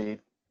 5-speed.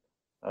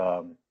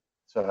 So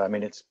I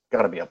mean, it's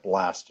got to be a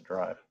blast to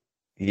drive.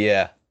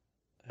 Yeah.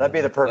 That'd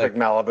be the perfect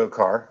Malibu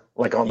car,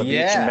 like on the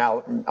beach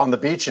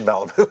in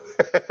Malibu.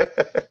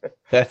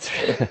 That's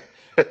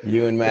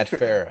you and Matt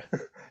Farah.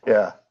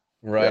 Yeah.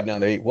 Right now,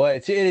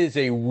 it is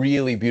a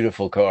really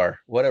beautiful car.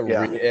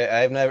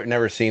 I've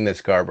never seen this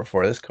car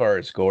before. This car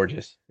is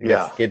gorgeous. You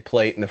got skid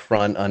plate in the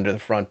front, under the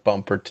front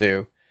bumper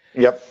too.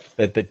 Yep.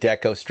 The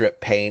deco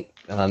strip paint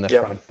on the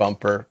Yep. front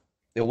bumper.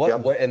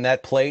 What and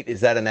that plate,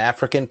 is that an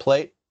African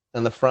plate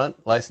on the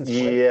front, license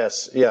plate?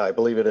 Yes. Yeah, I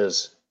believe it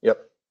is.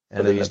 Yep. And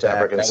For the East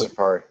African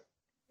Safari.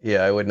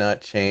 Yeah, I would not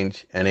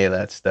change any of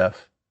that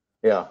stuff.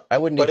 Yeah. I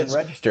wouldn't even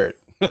register it.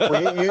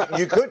 Well,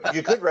 you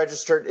could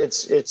register it.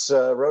 It's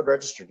road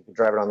registered. You can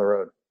drive it on the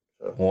road.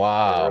 So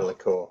wow. Really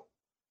cool.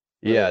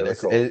 Really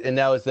cool. And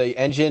now is the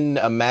engine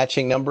a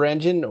matching number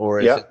engine,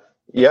 or is it?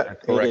 Yeah,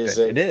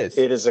 it is.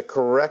 It is a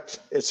correct.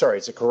 It's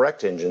a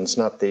correct engine. It's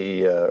not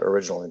the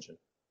original engine.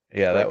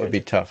 Yeah, that would be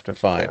tough to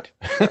find.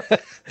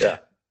 Yeah.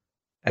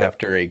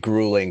 After a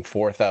grueling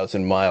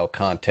 4,000-mile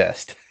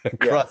contest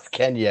across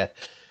Kenya.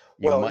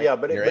 But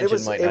it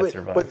was.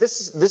 But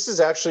this is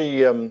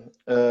actually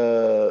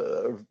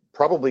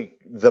probably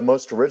the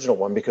most original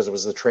one because it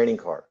was the training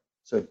car,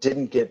 so it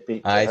didn't get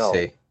beat to hell.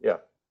 See. Yeah.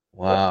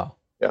 Wow.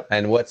 Yeah.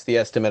 And what's the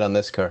estimate on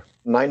this car?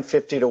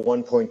 950 to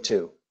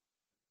 1.2.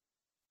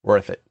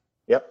 Worth it.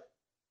 Yep.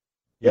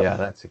 Yeah,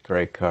 that's a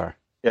great car.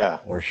 Yeah,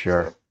 for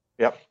sure.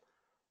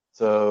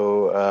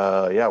 So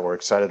we're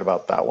excited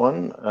about that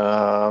one.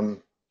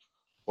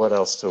 What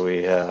else do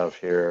we have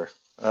here?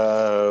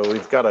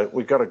 We've got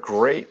a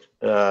great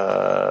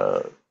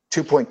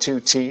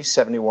 2.2T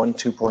 71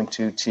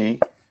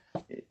 2.2T.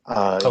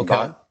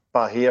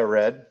 Bahia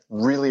red,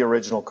 really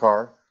original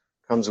car.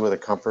 Comes with a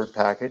comfort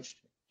package.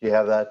 Do you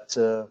have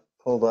that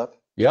pulled up?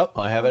 Yep,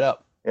 I have it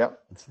up. Yep,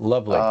 it's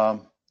lovely.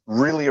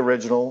 Really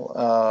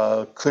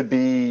original. Could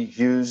be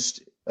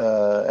used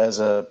as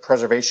a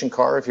preservation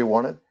car if you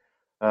wanted,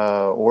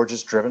 or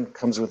just driven.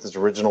 Comes with its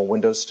original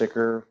window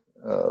sticker,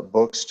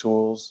 books,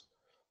 tools,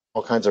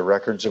 all kinds of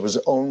records. It was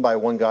owned by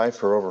one guy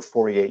for over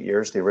 48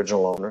 years, the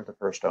original owner, the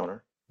first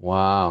owner.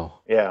 Wow.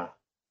 Yeah.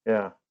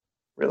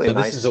 Really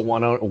nice. This is a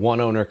one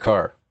owner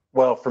car.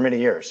 Well, for many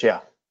years, yeah.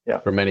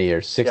 For many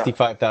years.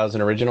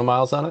 65,000 original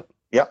miles on it?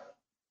 Yep.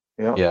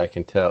 Yeah, I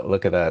can tell.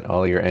 Look at that.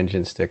 All your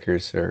engine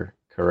stickers are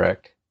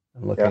correct.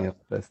 I'm looking at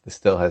this. This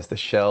still has the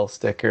Shell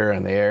sticker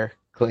and the air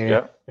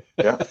cleaner.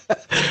 Yeah.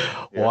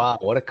 Wow,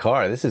 what a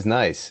car. This is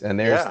nice. And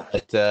there's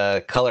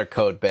that color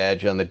code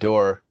badge on the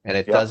door, and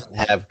it doesn't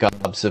have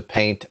gobs of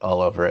paint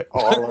all over it.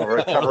 All over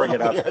it, covering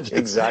it up.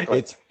 Exactly.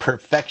 It's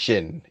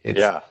perfection.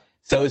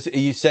 So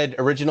you said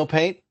original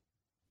paint?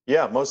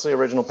 Yeah, mostly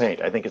original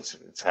paint. I think it's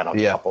had a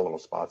couple little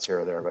spots here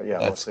or there, but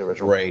mostly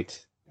original.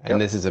 Great. And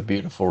this is a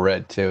beautiful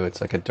red too.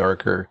 It's like a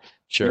darker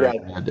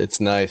red. It's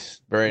nice.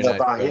 Very nice.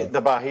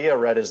 The Bahia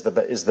red is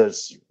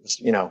the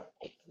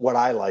what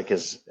I like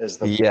is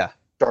the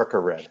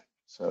darker red.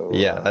 So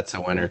that's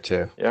a winner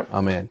too. Yep.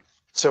 I'm in.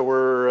 So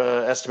we're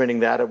estimating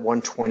that at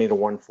 120 to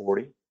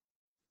 140.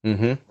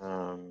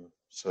 Mm-hmm.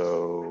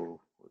 So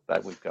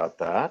that we've got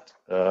that.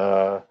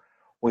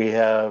 We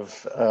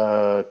have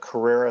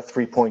Carrera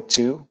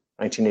 3.2,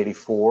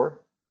 1984.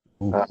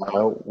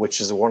 Which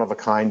is a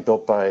one-of-a-kind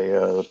built by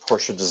the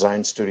Porsche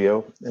Design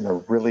Studio in a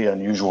really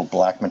unusual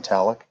black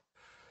metallic.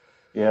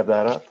 You have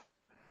that up?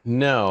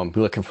 No, I'm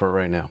looking for it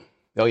right now.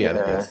 Oh, yeah,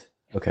 that is.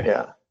 Okay.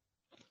 Yeah.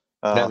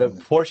 Now, the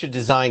Porsche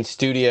Design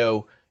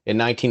Studio in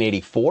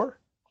 1984?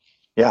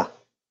 Yeah.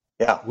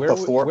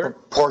 Before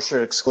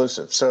Porsche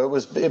exclusive. So it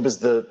was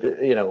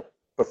the,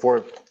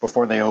 before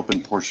they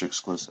opened Porsche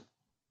exclusive.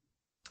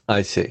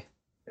 I see.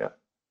 Yeah.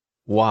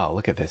 Wow,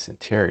 look at this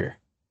interior.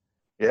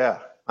 Yeah,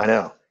 I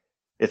know.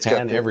 It's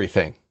got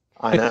everything.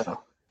 I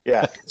know.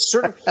 Yeah.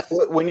 Sort of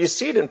when you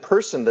see it in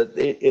person, that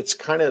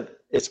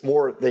it's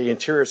more, the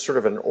interior is sort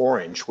of an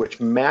orange,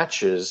 which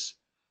matches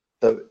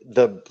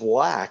the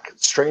black.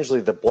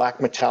 Strangely, the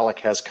black metallic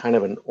has kind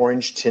of an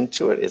orange tint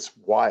to it. It's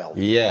wild.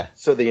 Yeah.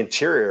 So the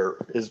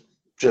interior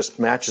just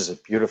matches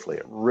it beautifully.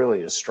 It really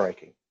is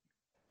striking.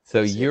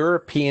 So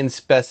European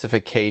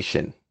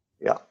specification.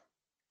 Yeah.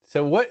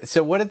 So what does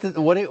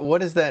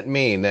that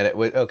mean? That it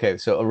was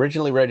so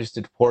originally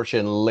registered Porsche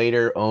and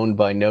later owned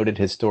by noted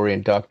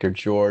historian Dr.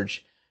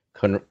 George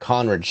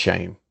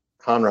Conradsheim.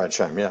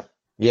 Yeah.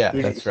 Yeah,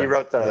 that's right. He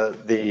wrote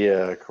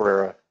the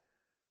Carrera.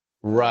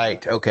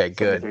 Right. Okay.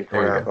 Good. The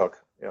Carrera book.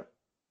 Yeah.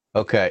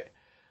 Okay.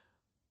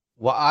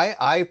 Well,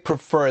 I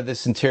prefer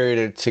this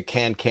interior to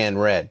Can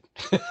Red.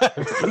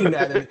 I've seen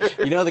that.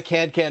 The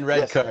Can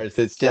Red cars.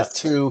 It's just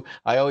too.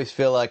 I always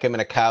feel like I'm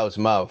in a cow's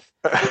mouth.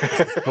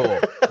 It's cool.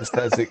 It's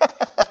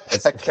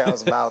a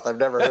cow's mouth. I've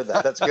never heard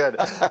that. That's good.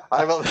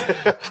 I will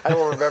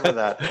remember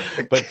that.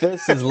 But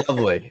this is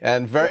lovely,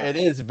 and it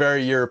is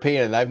very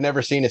European. And I've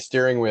never seen a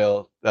steering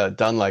wheel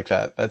done like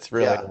that. That's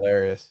really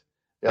hilarious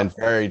and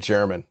very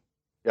German.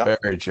 Yeah.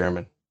 Very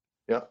German.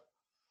 Yeah.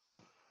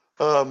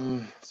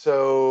 I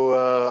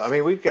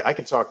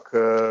could talk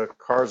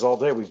cars all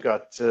day. We've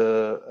got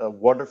a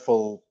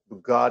wonderful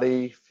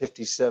Bugatti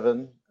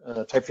 57,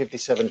 Type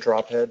 57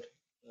 drop head.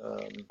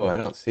 I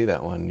don't see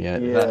that one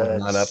yet. Yeah, that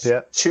one's not up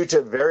yet.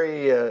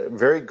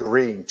 Very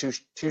green.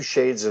 Two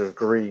shades of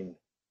green.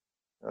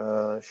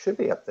 Should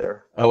be up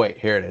there. Oh wait,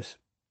 here it is.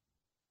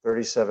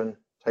 37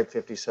 Type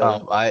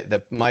 57.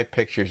 My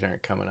pictures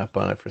aren't coming up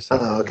on it for some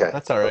reason. Okay.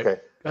 That's all right.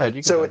 Okay. Go ahead.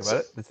 You can talk about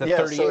it. It's a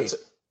 38. So it's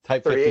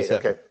Type 38.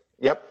 57. Okay.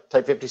 Yep.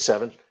 Type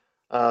 57.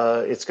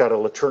 It's got a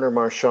Latourner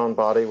Marchand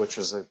body, which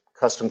is a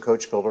custom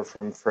coach builder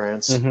from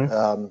France.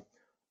 Mm-hmm.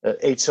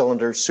 8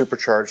 cylinders,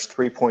 supercharged,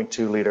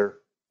 3.2 liter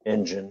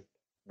engine,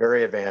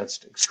 very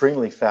advanced,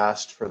 extremely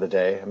fast for the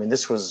day. I mean,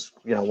 this was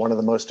one of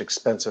the most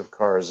expensive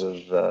cars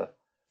of the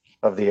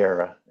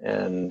era,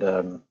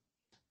 and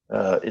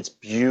it's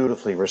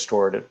beautifully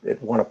restored.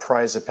 It won a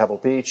prize at Pebble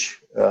Beach.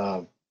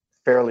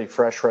 Fairly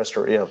fresh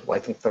restoration. I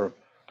think the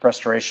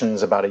restoration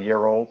is about a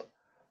year old.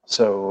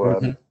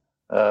 So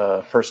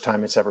first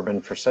time it's ever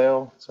been for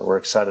sale. So we're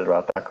excited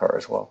about that car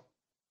as well.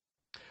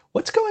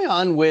 What's going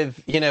on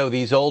with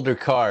these older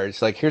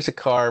cars? Like, here's a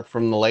car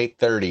from the late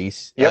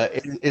 30s.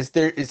 Yep.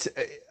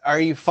 Are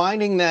you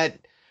finding that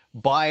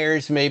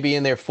buyers maybe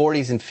in their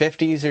 40s and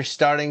 50s are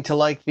starting to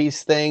like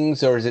these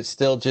things, or is it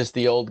still just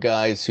the old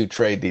guys who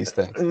trade these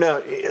things?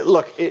 No,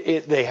 look,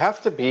 they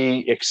have to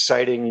be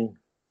exciting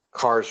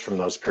cars from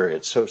those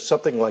periods. So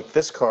something like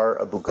this car,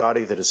 a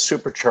Bugatti that is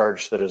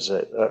supercharged, that is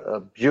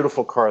a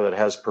beautiful car that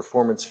has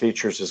performance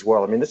features as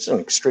well. I mean, it's an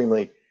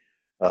extremely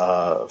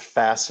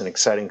fast and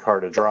exciting car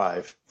to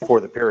drive for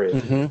the period.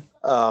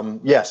 Mm-hmm.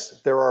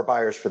 Yes, there are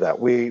buyers for that.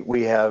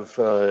 We have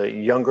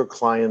younger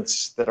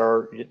clients that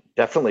are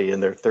definitely in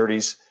their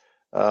 30s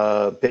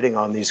bidding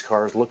on these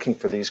cars, looking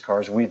for these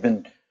cars. We've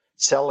been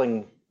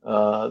selling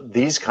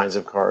these kinds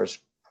of cars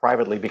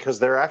privately because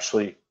they're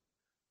actually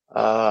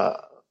a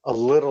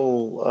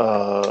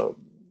little,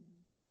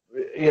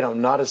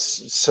 not as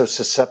so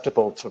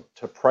susceptible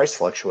to price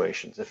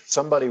fluctuations. If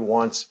somebody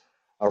wants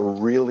a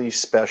really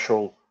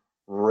special,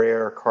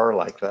 rare car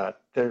like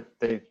that,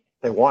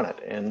 they want it.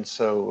 And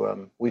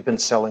so we've been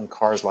selling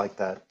cars like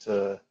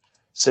that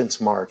since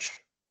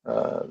March.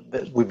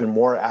 We've been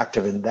more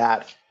active in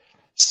that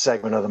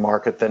segment of the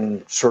market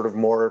than sort of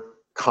more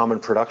common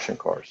production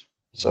cars.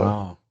 So,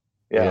 wow.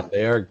 Yeah,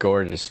 they are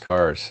gorgeous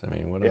cars. I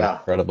mean, what an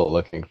incredible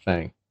looking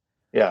thing.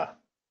 Yeah.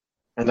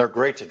 And they're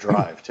great to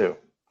drive too.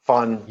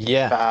 Fun,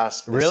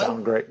 fast. They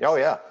sound great. Oh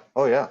yeah.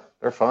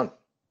 They're fun.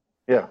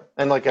 Yeah.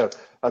 And like a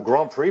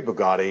Grand Prix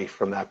Bugatti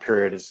from that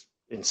period is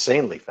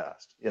insanely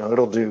fast.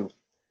 It'll do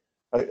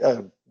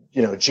a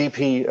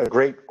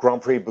great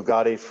Grand Prix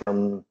Bugatti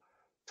from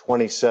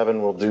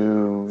 27 will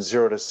do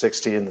 0 to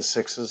 60 in the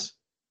 6s.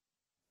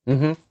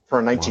 Mm-hmm. For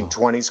a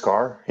 1920s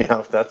car.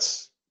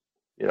 That's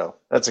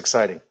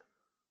exciting.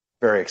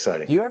 Very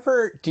exciting. Do you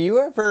ever get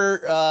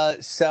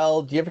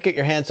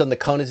your hands on the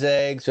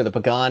Koenigsegg's or the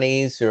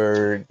Paganis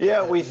or?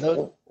 Yeah, we've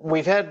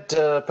had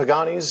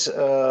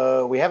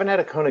Paganis. We haven't had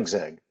a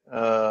Koenigsegg.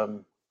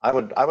 I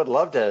would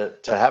love to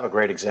have a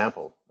great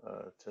example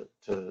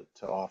to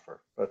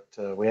offer, but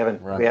we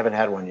haven't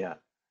had one yet.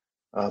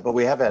 But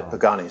we have had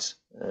Paganis,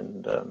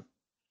 and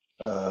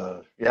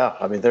I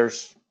mean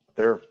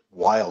they're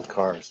wild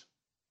cars,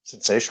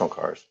 sensational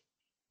cars.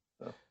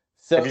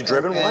 So have you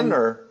driven one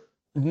or?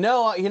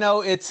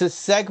 No, it's a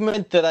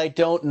segment that I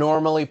don't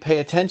normally pay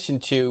attention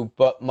to,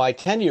 but my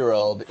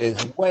 10-year-old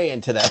is way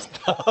into that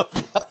stuff.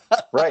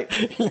 Right.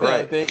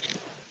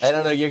 I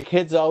don't know. Your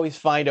kids always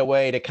find a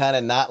way to kind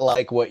of not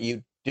like what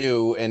you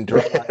do and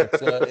drive.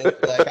 So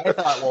it's like, I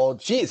thought, well,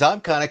 geez,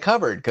 I'm kind of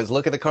covered because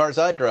look at the cars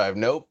I drive.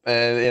 Nope.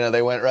 And,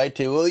 they went right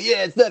to, well,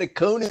 yeah, it's not a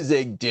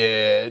Koenigsegg,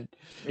 Dad.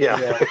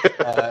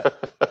 Yeah.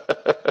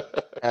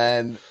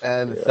 And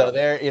so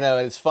they're,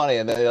 it's funny,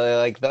 and they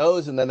like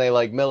those, and then they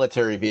like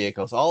military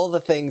vehicles, all the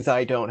things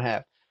I don't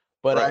have.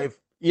 But I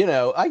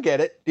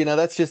get it.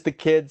 That's just the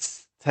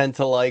kids tend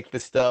to like the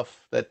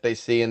stuff that they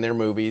see in their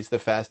movies, the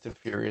Fast and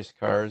Furious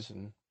cars.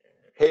 And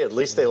hey, at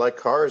least they like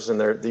cars,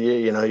 and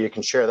you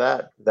can share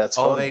that. That's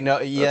fun. They know.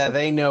 Yeah,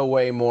 they know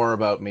way more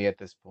about me at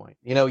this point.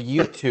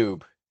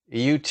 YouTube.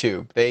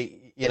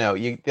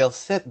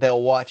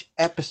 They'll watch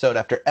episode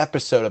after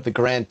episode of the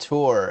Grand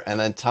Tour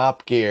and then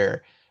Top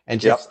Gear. And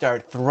just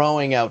start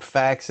throwing out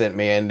facts at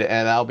me, and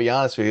I'll be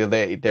honest with you,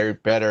 they're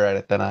better at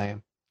it than I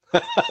am.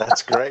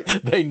 That's great.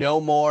 They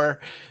know more.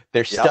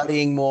 They're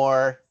studying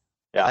more.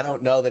 Yeah. I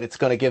don't know that it's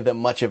going to give them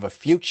much of a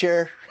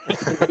future.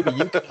 Maybe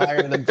you can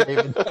hire them,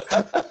 David.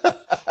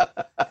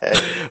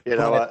 Hey,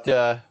 what?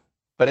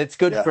 But it's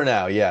good for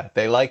now. Yeah,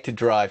 they like to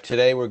drive.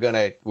 Today we're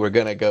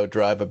gonna go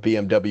drive a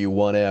BMW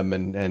 1M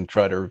and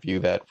try to review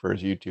that for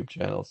his YouTube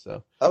channel.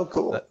 So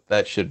cool.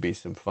 That should be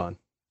some fun.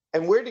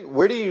 And where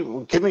do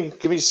you give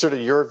me sort of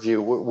your view?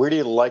 Where do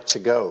you like to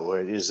go?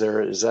 Is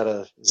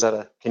that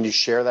a can you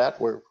share that?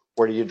 Where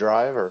do you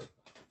drive or?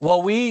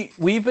 Well,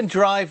 we've been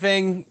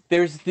driving.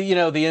 There's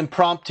the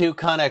impromptu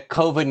kind of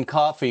COVID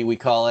coffee, we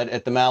call it,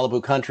 at the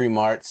Malibu Country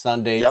Mart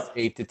Sundays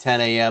 8 to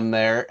 10 a.m.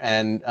 there,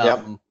 and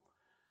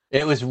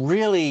it was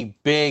really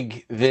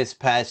big this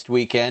past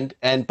weekend.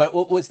 But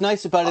what was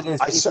nice about it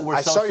is I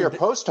saw your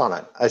post on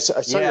it. I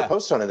saw your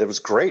post on it. It was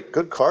great.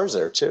 Good cars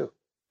there too.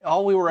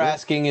 All we were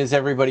asking is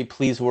everybody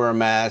please wear a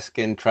mask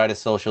and try to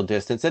social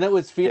distance. And it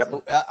was,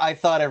 I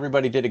thought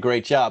everybody did a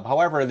great job.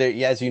 However,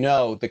 as you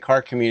know, the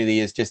car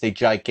community is just a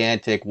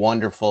gigantic,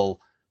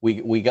 wonderful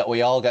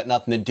We all got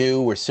nothing to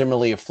do. We're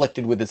similarly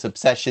afflicted with this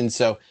obsession.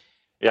 So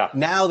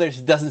now there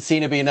doesn't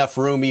seem to be enough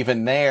room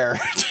even there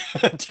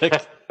to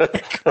get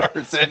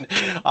cars in.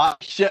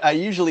 I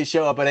usually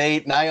show up at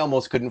 8, and I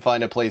almost couldn't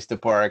find a place to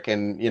park.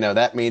 And,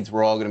 that means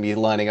we're all going to be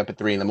lining up at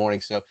 3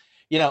 a.m. So,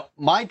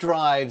 my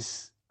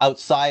drives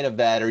outside of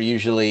that are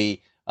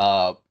usually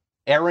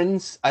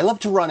errands. I love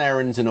to run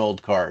errands in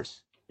old cars.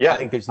 Yeah. I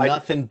think there's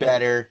nothing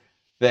better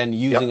than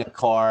using a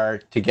car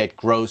to get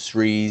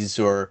groceries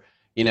or,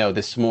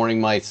 this morning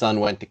my son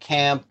went to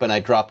camp and I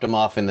dropped him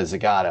off in the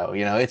Zagato.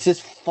 It's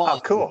just fun. Oh,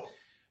 cool.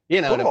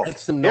 To make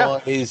some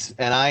noise,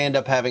 and I end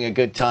up having a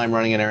good time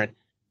running an errand.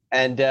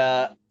 And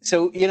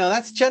so,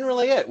 that's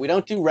generally it. We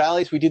don't do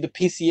rallies. We do the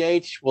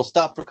PCH. We'll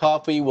stop for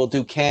coffee. We'll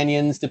do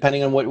canyons,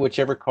 depending on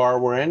whichever car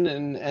we're in,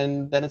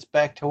 and then it's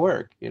back to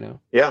work,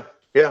 Yeah,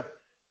 yeah.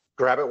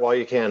 Grab it while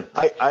you can.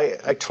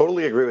 I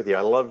totally agree with you.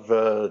 I love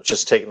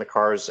just taking the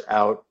cars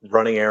out,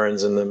 running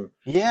errands in them,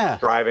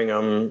 driving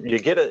them. You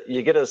get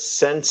a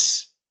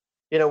sense,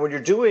 when you're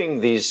doing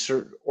these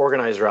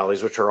organized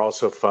rallies, which are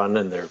also fun,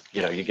 and they're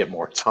you get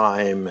more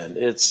time, and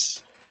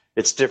it's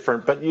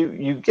different. But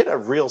you get a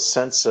real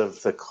sense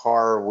of the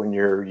car when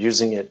you're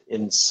using it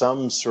in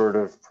some sort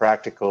of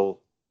practical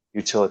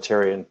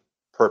utilitarian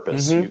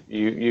purpose.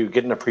 You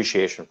get an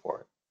appreciation for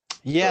it.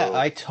 Yeah, so,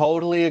 I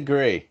totally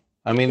agree.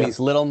 I mean, these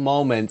little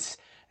moments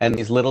and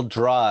these little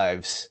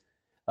drives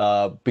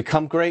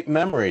become great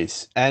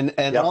memories. And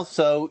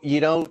also,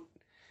 it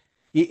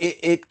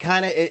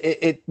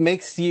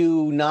makes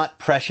you not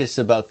precious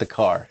about the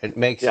car. It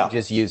makes you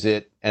just use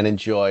it and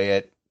enjoy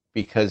it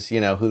because,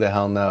 who the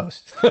hell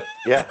knows?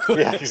 Yeah,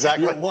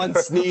 exactly. You're one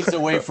sneeze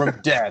away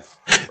from death.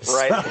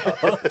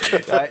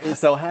 Right.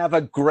 So have a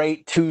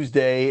great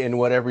Tuesday in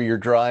whatever you're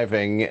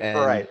driving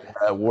and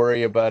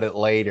worry about it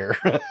later.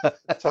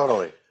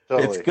 Totally.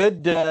 It's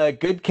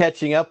good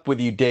catching up with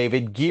you,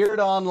 David.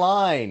 Geared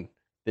Online,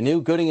 the new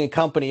Gooding &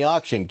 Company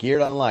auction,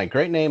 Geared Online.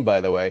 Great name,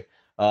 by the way.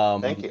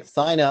 Thank you.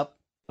 Sign up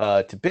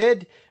to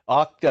bid.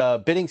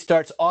 Bidding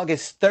starts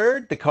August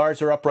 3rd. The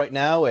cars are up right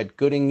now at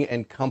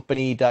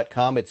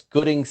goodingandcompany.com. It's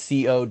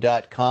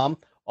goodingco.com.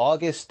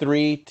 August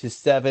 3 to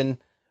 7.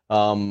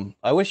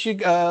 I wish you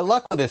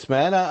luck with this,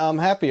 man. I'm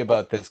happy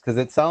about this because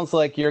it sounds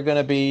like you're going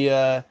to be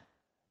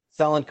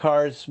selling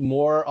cars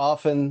more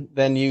often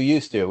than you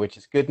used to, which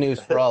is good news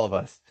for all of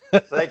us.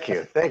 Thank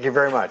you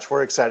very much.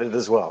 We're excited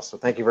as well. So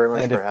thank you very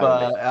much for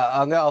having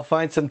me. I'll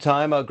find some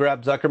time. I'll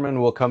grab Zuckerman.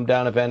 We'll come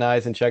down to Van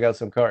Nuys and check out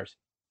some cars.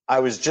 I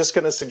was just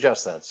going to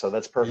suggest that, so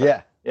that's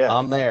perfect. Yeah,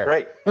 I'm there.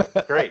 Great.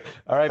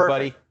 All right,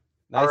 buddy.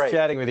 Nice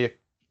chatting with you.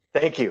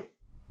 Thank you.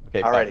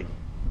 Okay, all righty.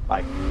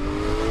 Bye.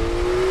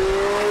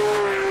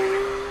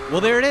 Well,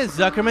 there it is,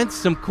 Zuckerman.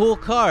 Some cool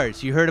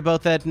cars. You heard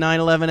about that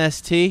 911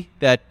 ST,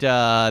 that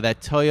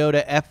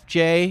Toyota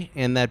FJ,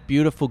 and that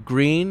beautiful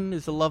green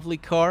is a lovely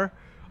car.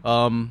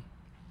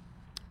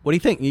 What do you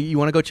think? You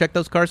want to go check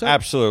those cars out?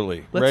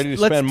 Absolutely. Ready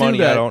to spend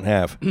money I don't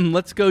have.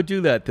 Let's go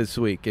do that this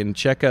week and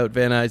check out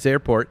Van Nuys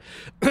Airport.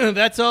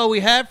 That's all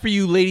we have for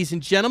you, ladies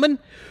and gentlemen.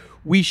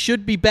 We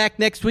should be back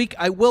next week.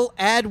 I will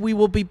add we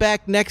will be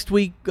back next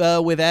week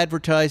with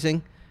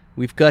advertising.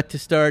 We've got to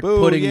start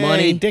putting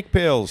money. Dick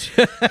pills.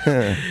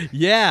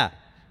 Yeah.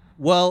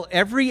 Well,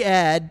 every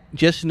ad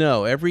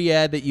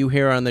that you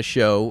hear on the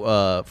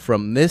show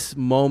from this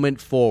moment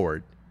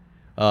forward,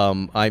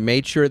 I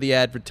made sure the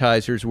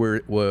advertisers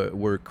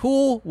were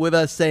cool with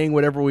us saying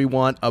whatever we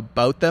want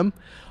about them.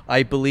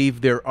 I believe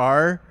there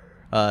are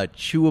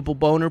chewable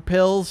boner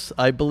pills.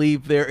 I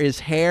believe there is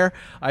hair.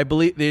 I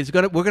believe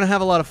we're gonna have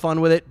a lot of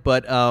fun with it.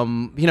 But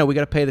we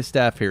got to pay the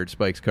staff here at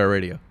Spike's Car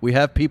Radio. We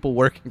have people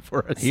working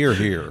for us.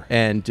 Here.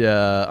 And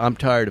I'm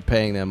tired of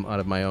paying them out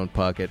of my own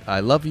pocket.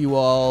 I love you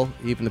all,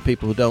 even the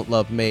people who don't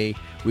love me.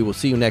 We will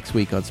see you next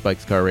week on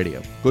Spike's Car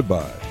Radio.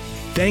 Goodbye.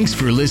 Thanks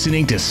for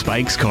listening to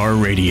Spike's Car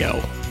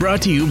Radio,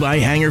 brought to you by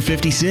Hangar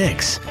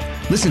 56.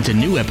 Listen to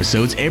new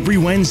episodes every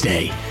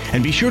Wednesday,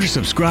 and be sure to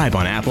subscribe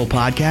on Apple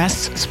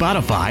Podcasts,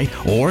 Spotify,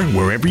 or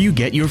wherever you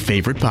get your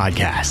favorite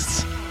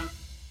podcasts.